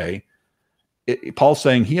that day, Paul's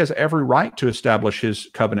saying he has every right to establish his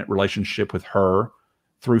covenant relationship with her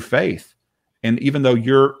through faith. And even though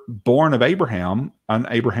you're born of Abraham, on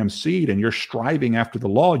Abraham's seed, and you're striving after the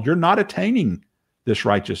law, you're not attaining this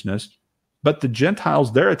righteousness. But the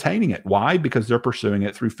Gentiles, they're attaining it. Why? Because they're pursuing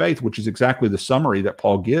it through faith, which is exactly the summary that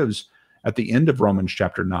Paul gives at the end of Romans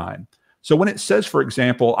chapter 9. So when it says, for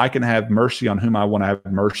example, I can have mercy on whom I want to have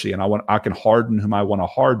mercy, and I can harden whom I want to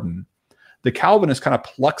harden, the Calvinist kind of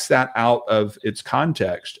plucks that out of its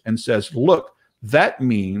context and says, look, that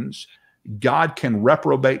means God can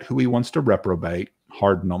reprobate who he wants to reprobate,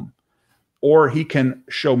 harden them, or he can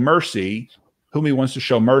show mercy whom he wants to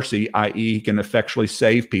show mercy, i.e. he can effectually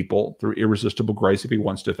save people through irresistible grace if he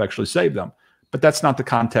wants to effectually save them. But that's not the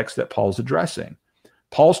context that Paul's addressing.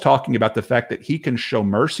 Paul's talking about the fact that he can show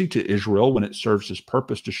mercy to Israel when it serves his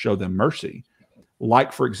purpose to show them mercy.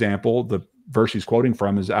 Like, for example, the verse he's quoting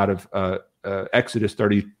from is out of Exodus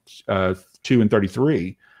 32 and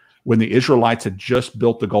 33, when the Israelites had just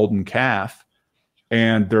built the golden calf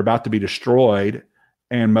and they're about to be destroyed.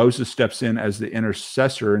 And Moses steps in as the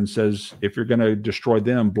intercessor and says, if you're going to destroy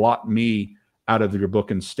them, blot me out of your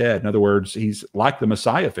book instead. In other words, he's like the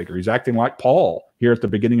Messiah figure. He's acting like Paul here at the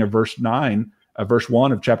beginning of verse 1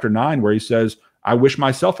 of chapter 9, where he says, I wish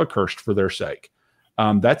myself accursed for their sake.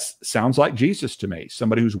 That sounds like Jesus to me,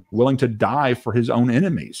 somebody who's willing to die for his own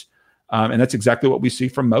enemies. And that's exactly what we see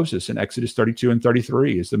from Moses in Exodus 32 and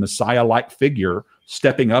 33, is the Messiah-like figure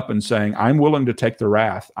stepping up and saying, I'm willing to take their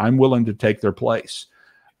wrath. I'm willing to take their place.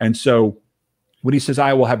 And so when he says,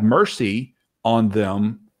 I will have mercy on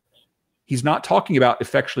them, he's not talking about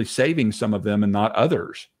effectually saving some of them and not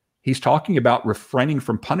others. He's talking about refraining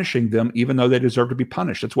from punishing them even though they deserve to be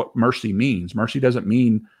punished. That's what mercy means. Mercy doesn't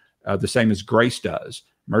mean the same as grace does.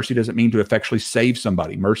 Mercy doesn't mean to effectually save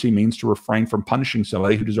somebody. Mercy means to refrain from punishing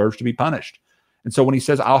somebody who deserves to be punished. And so when he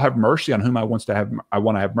says, I'll have mercy on whom I want to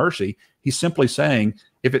have mercy, he's simply saying,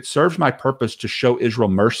 if it serves my purpose to show Israel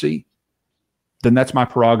mercy, then that's my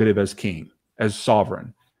prerogative as king, as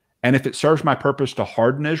sovereign. And if it serves my purpose to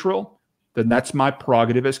harden Israel, then that's my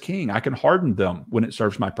prerogative as king. I can harden them when it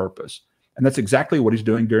serves my purpose. And that's exactly what he's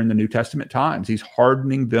doing during the New Testament times. He's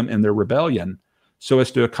hardening them in their rebellion so as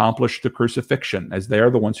to accomplish the crucifixion, as they are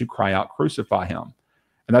the ones who cry out, crucify him.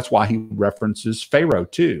 And that's why he references Pharaoh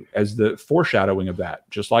too, as the foreshadowing of that.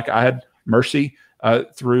 Just like I had mercy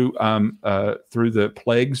through the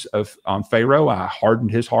plagues on Pharaoh, I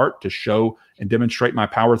hardened his heart to show and demonstrate my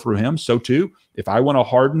power through him. So too, if I want to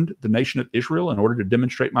harden the nation of Israel in order to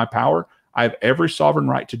demonstrate my power, I have every sovereign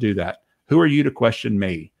right to do that. Who are you to question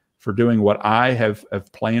me for doing what I have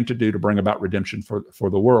planned to do to bring about redemption for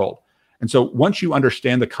the world? And so once you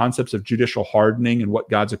understand the concepts of judicial hardening and what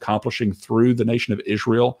God's accomplishing through the nation of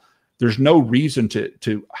Israel, there's no reason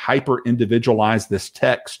to hyper-individualize this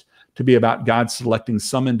text to be about God selecting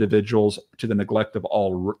some individuals to the neglect of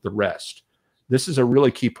all the rest. This is a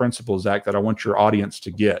really key principle, Zach, that I want your audience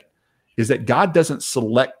to get, is that God doesn't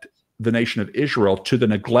select the nation of Israel to the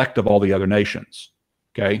neglect of all the other nations,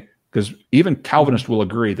 okay? Because even Calvinists will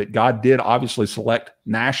agree that God did obviously select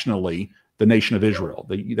nationally the nation of Israel.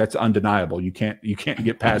 That's undeniable. You can't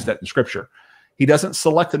get past that in Scripture. He doesn't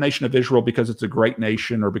select the nation of Israel because it's a great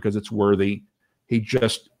nation or because it's worthy. He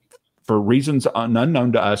just, for reasons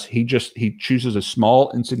unknown to us, he chooses a small,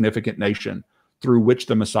 insignificant nation through which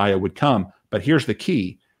the Messiah would come. But here's the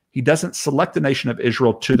key. He doesn't select the nation of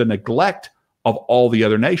Israel to the neglect of all the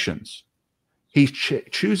other nations. He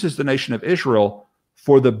chooses the nation of Israel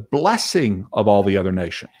for the blessing of all the other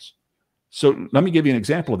nations. So let me give you an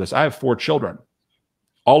example of this. I have 4 children.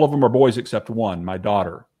 All of them are boys except one, my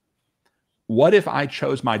daughter. What if I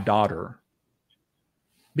chose my daughter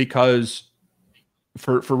because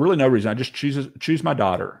for really no reason, I just choose my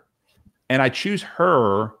daughter, and I choose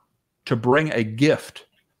her to bring a gift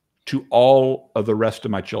to all of the rest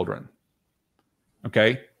of my children?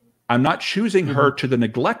 Okay? I'm not choosing her to the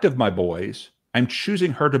neglect of my boys. I'm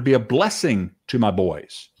choosing her to be a blessing to my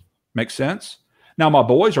boys. Make sense? Now, my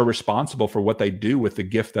boys are responsible for what they do with the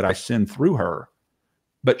gift that I send through her,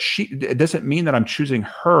 but it doesn't mean that I'm choosing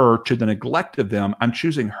her to the neglect of them. I'm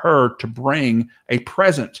choosing her to bring a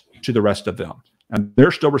present to the rest of them, and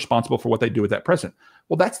they're still responsible for what they do with that present.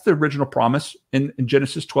 Well, that's the original promise in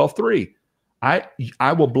Genesis 12:3.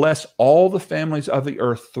 I will bless all the families of the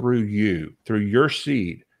earth through you, through your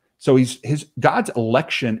seed. So God's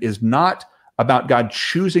election is not about God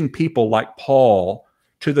choosing people like Paul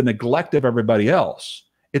to the neglect of everybody else.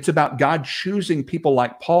 It's about God choosing people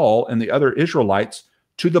like Paul and the other Israelites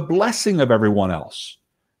to the blessing of everyone else.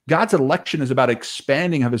 God's election is about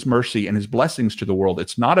expanding of his mercy and his blessings to the world.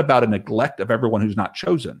 It's not about a neglect of everyone who's not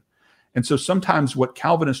chosen. And so sometimes what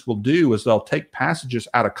Calvinists will do is they'll take passages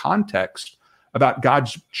out of context about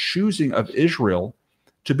God's choosing of Israel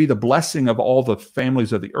to be the blessing of all the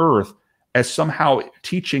families of the earth as somehow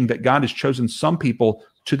teaching that God has chosen some people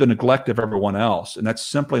to the neglect of everyone else. And that's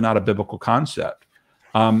simply not a biblical concept.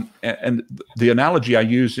 And the analogy I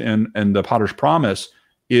use in the Potter's Promise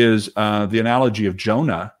is the analogy of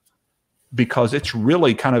Jonah, because it's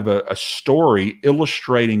really kind of a story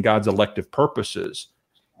illustrating God's elective purposes.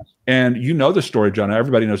 And you know the story of Jonah.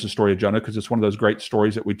 Everybody knows the story of Jonah because it's one of those great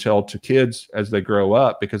stories that we tell to kids as they grow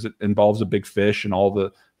up, because it involves a big fish and all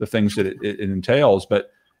the things that it entails.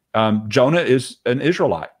 But Jonah is an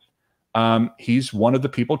Israelite. He's one of the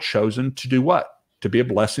people chosen to do what? To be a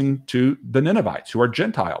blessing to the Ninevites, who are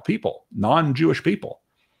Gentile people, non-Jewish people.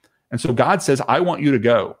 And so God says, I want you to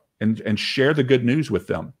go and share the good news with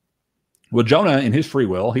them. Well, Jonah, in his free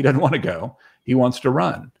will, he doesn't want to go. He wants to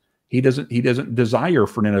run. He doesn't desire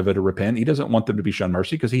for Nineveh to repent. He doesn't want them to be shown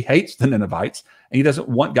mercy because he hates the Ninevites, and he doesn't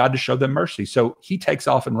want God to show them mercy. So he takes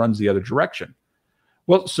off and runs the other direction.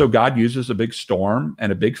 Well, so God uses a big storm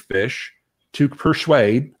and a big fish to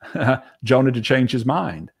persuade Jonah to change his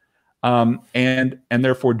mind. And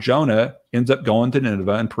therefore Jonah ends up going to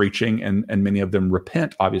Nineveh and preaching, and many of them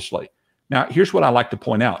repent, obviously. Now, here's what I like to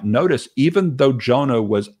point out. Notice, even though Jonah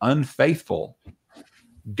was unfaithful,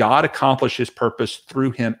 God accomplished his purpose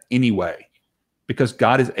through him anyway, because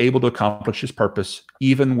God is able to accomplish his purpose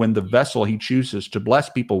even when the vessel he chooses to bless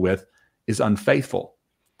people with is unfaithful.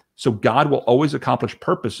 So God will always accomplish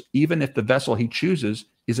purpose even if the vessel he chooses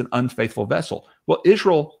is an unfaithful vessel. Well,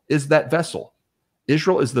 Israel is that vessel.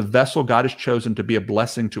 Israel is the vessel God has chosen to be a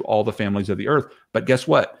blessing to all the families of the earth. But guess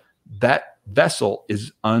what? that vessel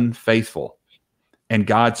is unfaithful. And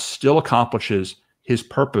God still accomplishes his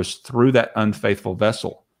purpose through that unfaithful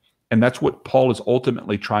vessel. And that's what Paul is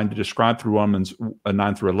ultimately trying to describe through Romans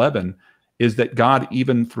 9 through 11, is that God,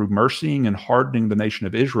 even through mercying and hardening the nation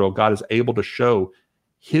of Israel, God is able to show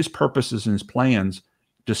his purposes and his plans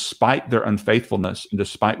despite their unfaithfulness and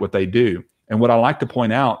despite what they do. And what I like to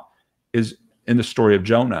point out is in the story of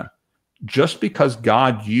Jonah, just because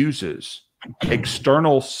God uses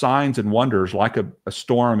external signs and wonders like a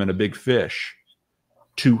storm and a big fish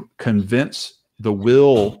to convince the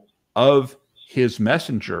will of his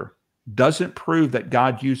messenger doesn't prove that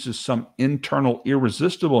God uses some internal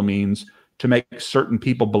irresistible means to make certain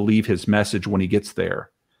people believe his message when he gets there.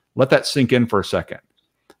 Let that sink in for a second.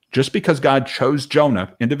 Just because God chose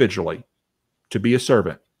Jonah individually to be a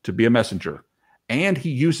servant, to be a messenger, and he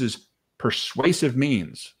uses persuasive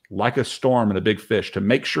means like a storm and a big fish to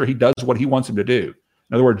make sure he does what he wants him to do.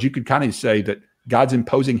 In other words, you could kind of say that God's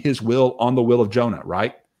imposing his will on the will of Jonah,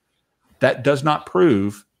 right? That does not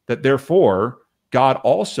prove that therefore God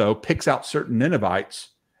also picks out certain Ninevites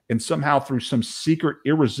and somehow through some secret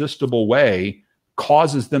irresistible way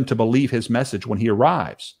causes them to believe his message when he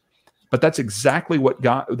arrives. But that's exactly what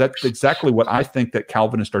I think that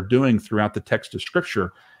Calvinists are doing throughout the text of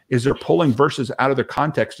Scripture, is they're pulling verses out of their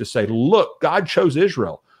context to say, look, God chose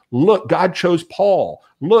Israel. Look, God chose Paul.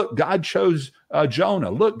 Look, God chose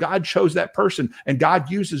Jonah. Look, God chose that person. And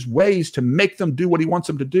God uses ways to make them do what he wants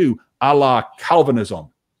them to do, a la Calvinism.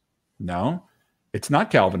 No, it's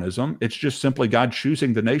not Calvinism. It's just simply God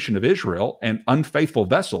choosing the nation of Israel and unfaithful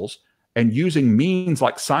vessels and using means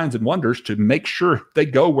like signs and wonders to make sure they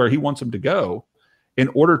go where he wants them to go in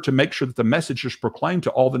order to make sure that the message is proclaimed to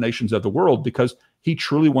all the nations of the world, because he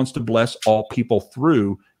truly wants to bless all people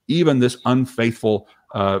through even this unfaithful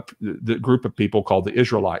the group of people called the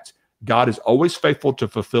Israelites. God is always faithful to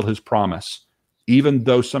fulfill his promise, even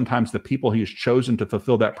though sometimes the people he has chosen to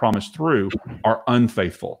fulfill that promise through are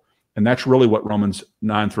unfaithful. And that's really what Romans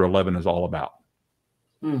 9 through 11 is all about.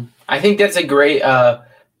 I think that's a great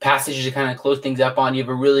passage to kind of close things up on. You have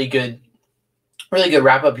a really good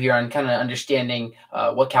wrap up here on kind of understanding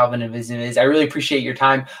what Calvinism is. I really appreciate your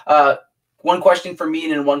time. One question for me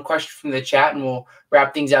and then one question from the chat, and we'll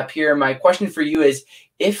wrap things up here. My question for you is,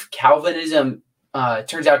 if Calvinism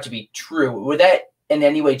turns out to be true, would that in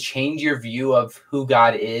any way change your view of who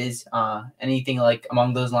God is? Anything like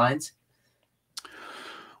among those lines?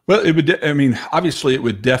 Well, it would. I mean, obviously, it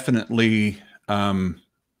would definitely.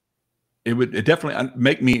 It would definitely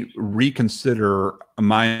make me reconsider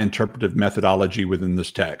my interpretive methodology within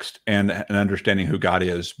this text and understanding who God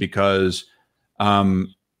is, because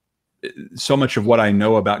so much of what I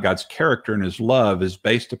know about God's character and his love is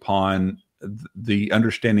based upon the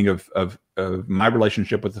understanding of my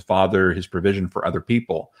relationship with the Father, his provision for other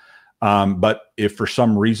people. But if for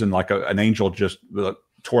some reason, like an angel just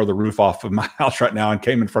tore the roof off of my house right now and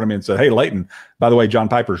came in front of me and said, "Hey, Leighton, by the way, John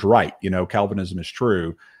Piper's right. Calvinism is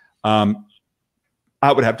true." I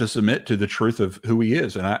would have to submit to the truth of who he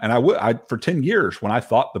is. And I for 10 years, when I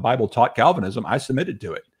thought the Bible taught Calvinism, I submitted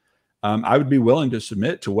to it. I would be willing to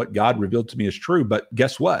submit to what God revealed to me as true. But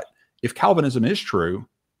guess what? If Calvinism is true,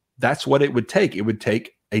 that's what it would take. It would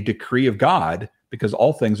take a decree of God, because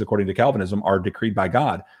all things, according to Calvinism, are decreed by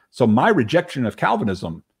God. So my rejection of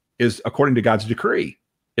Calvinism is according to God's decree,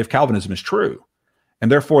 if Calvinism is true.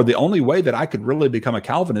 And therefore, the only way that I could really become a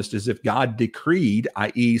Calvinist is if God decreed,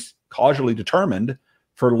 i.e. causally determined,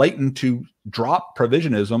 for Leighton to drop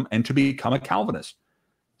provisionism and to become a Calvinist.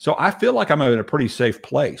 So I feel like I'm in a pretty safe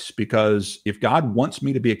place, because if God wants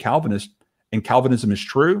me to be a Calvinist and Calvinism is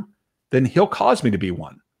true, then he'll cause me to be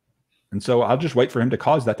one. And so I'll just wait for him to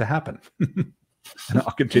cause that to happen. And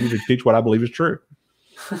I'll continue to teach what I believe is true.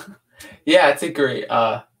 Yeah, it's a great,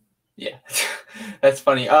 yeah, that's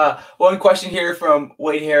funny. One question here from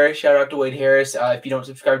Wade Harris. Shout out to Wade Harris. If you don't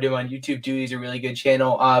subscribe to him on YouTube, dude, he's a really good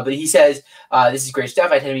channel. But he says, this is great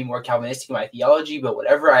stuff. I tend to be more Calvinistic in my theology, but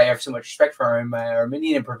whatever. I have so much respect for my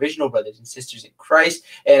Arminian and provisional brothers and sisters in Christ.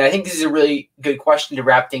 And I think this is a really good question to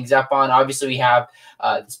wrap things up on. Obviously, we have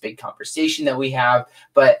this big conversation that we have,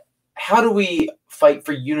 but how do we fight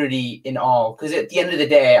for unity in all? Because at the end of the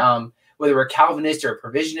day, whether we're Calvinist or a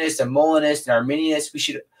provisionist, a Molinist, an Arminianist, we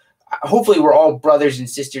should hopefully we're all brothers and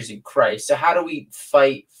sisters in Christ. So how do we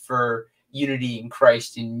fight for unity in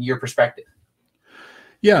Christ in your perspective?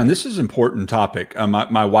 Yeah, and this is an important topic.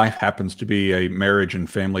 My wife happens to be a marriage and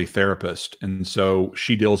family therapist, and so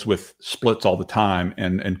she deals with splits all the time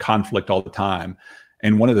and conflict all the time.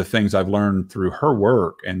 And one of the things I've learned through her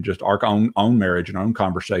work and just our own marriage and own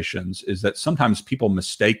conversations is that sometimes people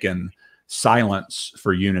mistaken silence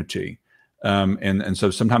for unity. And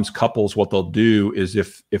so sometimes couples, what they'll do is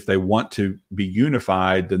if they want to be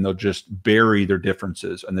unified, then they'll just bury their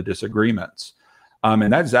differences and the disagreements.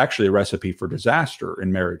 And that is actually a recipe for disaster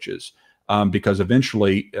in marriages, because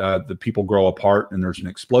eventually the people grow apart and there's an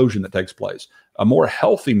explosion that takes place. A more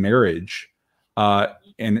healthy marriage,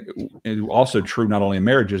 and also true not only in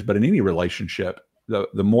marriages, but in any relationship,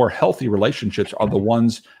 the more healthy relationships are the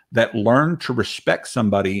ones that learn to respect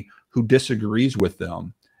somebody who disagrees with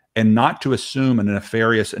them, and not to assume a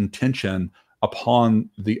nefarious intention upon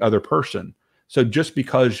the other person. So just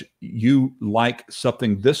because you like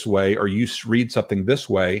something this way or you read something this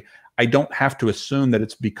way, I don't have to assume that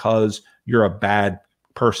it's because you're a bad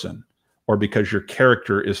person or because your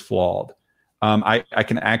character is flawed. I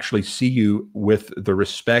can actually see you with the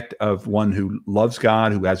respect of one who loves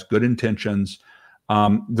God, who has good intentions.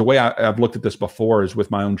 The way I've looked at this before is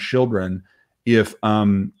with my own children. If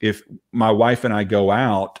my wife and I go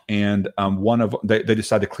out and they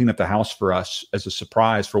decide to clean up the house for us as a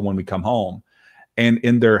surprise for when we come home, and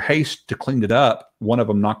in their haste to clean it up, one of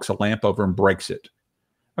them knocks a lamp over and breaks it.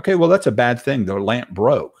 Okay, well, that's a bad thing. The lamp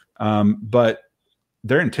broke, but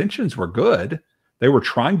their intentions were good. They were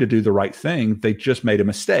trying to do the right thing. They just made a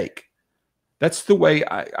mistake. That's the way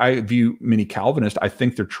I view many Calvinists. I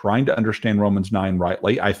think they're trying to understand Romans 9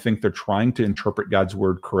 rightly. I think they're trying to interpret God's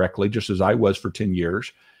word correctly, just as I was for 10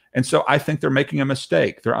 years. And so I think they're making a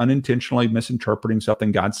mistake. They're unintentionally misinterpreting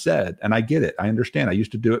something God said. And I get it. I understand. I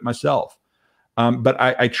used to do it myself. But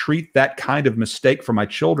I treat that kind of mistake for my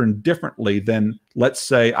children differently than, let's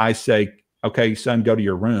say, I say, okay, son, go to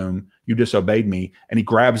your room. You disobeyed me. And he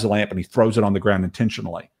grabs the lamp and he throws it on the ground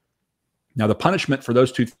intentionally. Now, the punishment for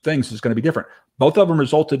those two things is going to be different. Both of them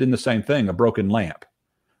resulted in the same thing, a broken lamp.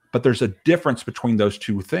 But there's a difference between those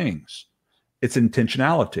two things. It's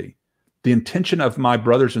intentionality. The intention of my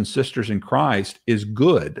brothers and sisters in Christ is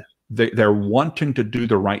good. They're wanting to do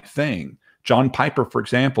the right thing. John Piper, for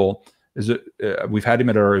example, we've had him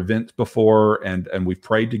at our events before, and we've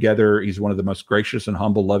prayed together. He's one of the most gracious and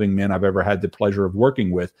humble, loving men I've ever had the pleasure of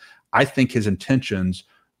working with. I think his intentions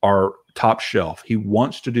are top shelf. He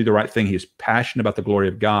wants to do the right thing. He is passionate about the glory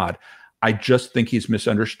of God. I just think he's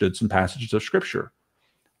misunderstood some passages of Scripture.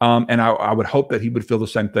 And I would hope that he would feel the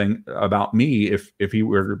same thing about me if he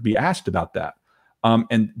were to be asked about that.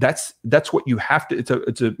 And that's what you have to.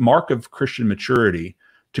 It's a mark of Christian maturity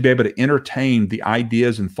to be able to entertain the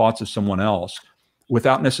ideas and thoughts of someone else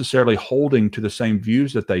without necessarily holding to the same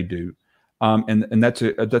views that they do. And that's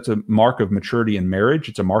a mark of maturity in marriage.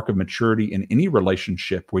 It's a mark of maturity in any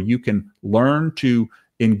relationship where you can learn to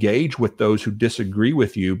engage with those who disagree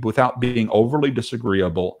with you without being overly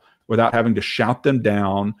disagreeable, without having to shout them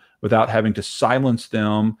down, without having to silence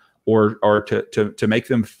them, or to make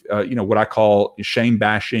them, what I call shame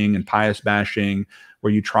bashing and pious bashing,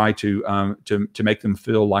 where you try to make them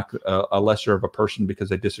feel like a lesser of a person because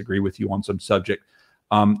they disagree with you on some subject.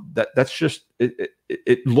 That's just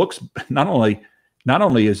it looks not only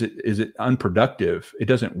is it unproductive, it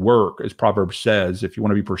doesn't work, as Proverbs says. If you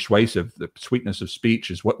want to be persuasive, the sweetness of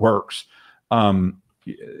speech is what works. The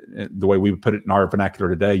way we would put it in our vernacular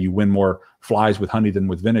today, you win more flies with honey than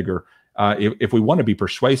with vinegar. If we want to be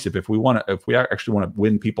persuasive, if we actually want to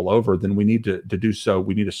win people over, then we need to do so.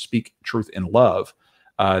 We need to speak truth in love,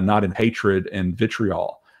 not in hatred and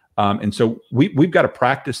vitriol. And so we've got to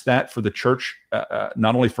practice that for the church,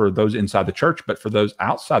 not only for those inside the church, but for those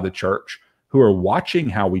outside the church who are watching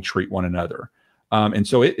how we treat one another. And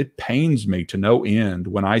so it pains me to no end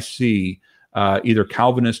when I see either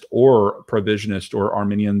Calvinist or Provisionist or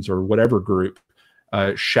Arminians or whatever group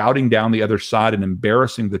shouting down the other side and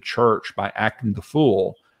embarrassing the church by acting the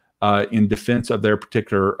fool in defense of their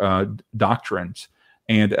particular doctrines.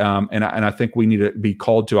 And I think we need to be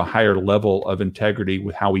called to a higher level of integrity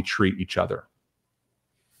with how we treat each other.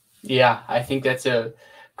 Yeah, I think that's a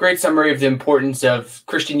great summary of the importance of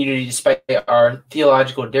Christian unity despite our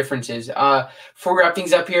theological differences. Before we wrap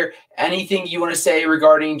things up here, anything you want to say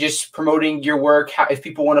regarding just promoting your work? If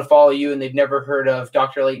people want to follow you and they've never heard of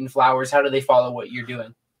Dr. Leighton Flowers, how do they follow what you're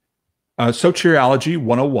doing?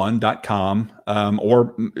 Soteriology101.com,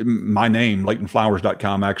 or my name,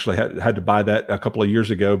 LeightonFlowers.com. I actually had to buy that a couple of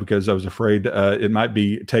years ago because I was afraid it might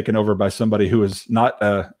be taken over by somebody who is not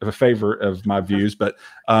a favor of my views. But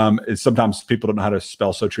sometimes people don't know how to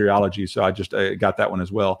spell soteriology, so I just got that one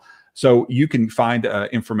as well. So you can find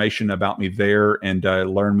information about me there and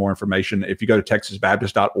learn more information. If you go to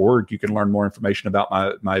texasbaptist.org, you can learn more information about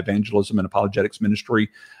my evangelism and apologetics ministry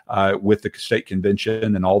with the state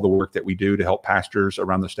convention and all the work that we do to help pastors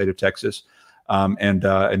around the state of Texas. And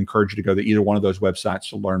encourage you to go to either one of those websites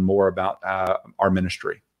to learn more about our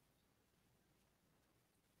ministry.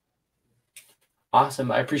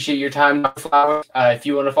 Awesome. I appreciate your time, Dr. Flowers. If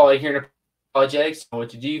you want to follow here in Apologetics, you know what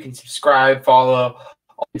to do. You can subscribe, follow,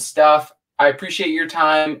 all that stuff. I appreciate your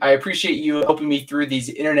time. I appreciate you helping me through these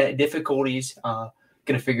internet difficulties.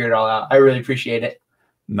 Gonna figure it all out. I really appreciate it.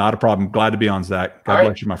 Not a problem. Glad to be on, Zach. God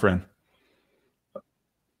bless you, my friend.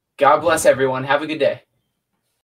 God bless everyone. Have a good day.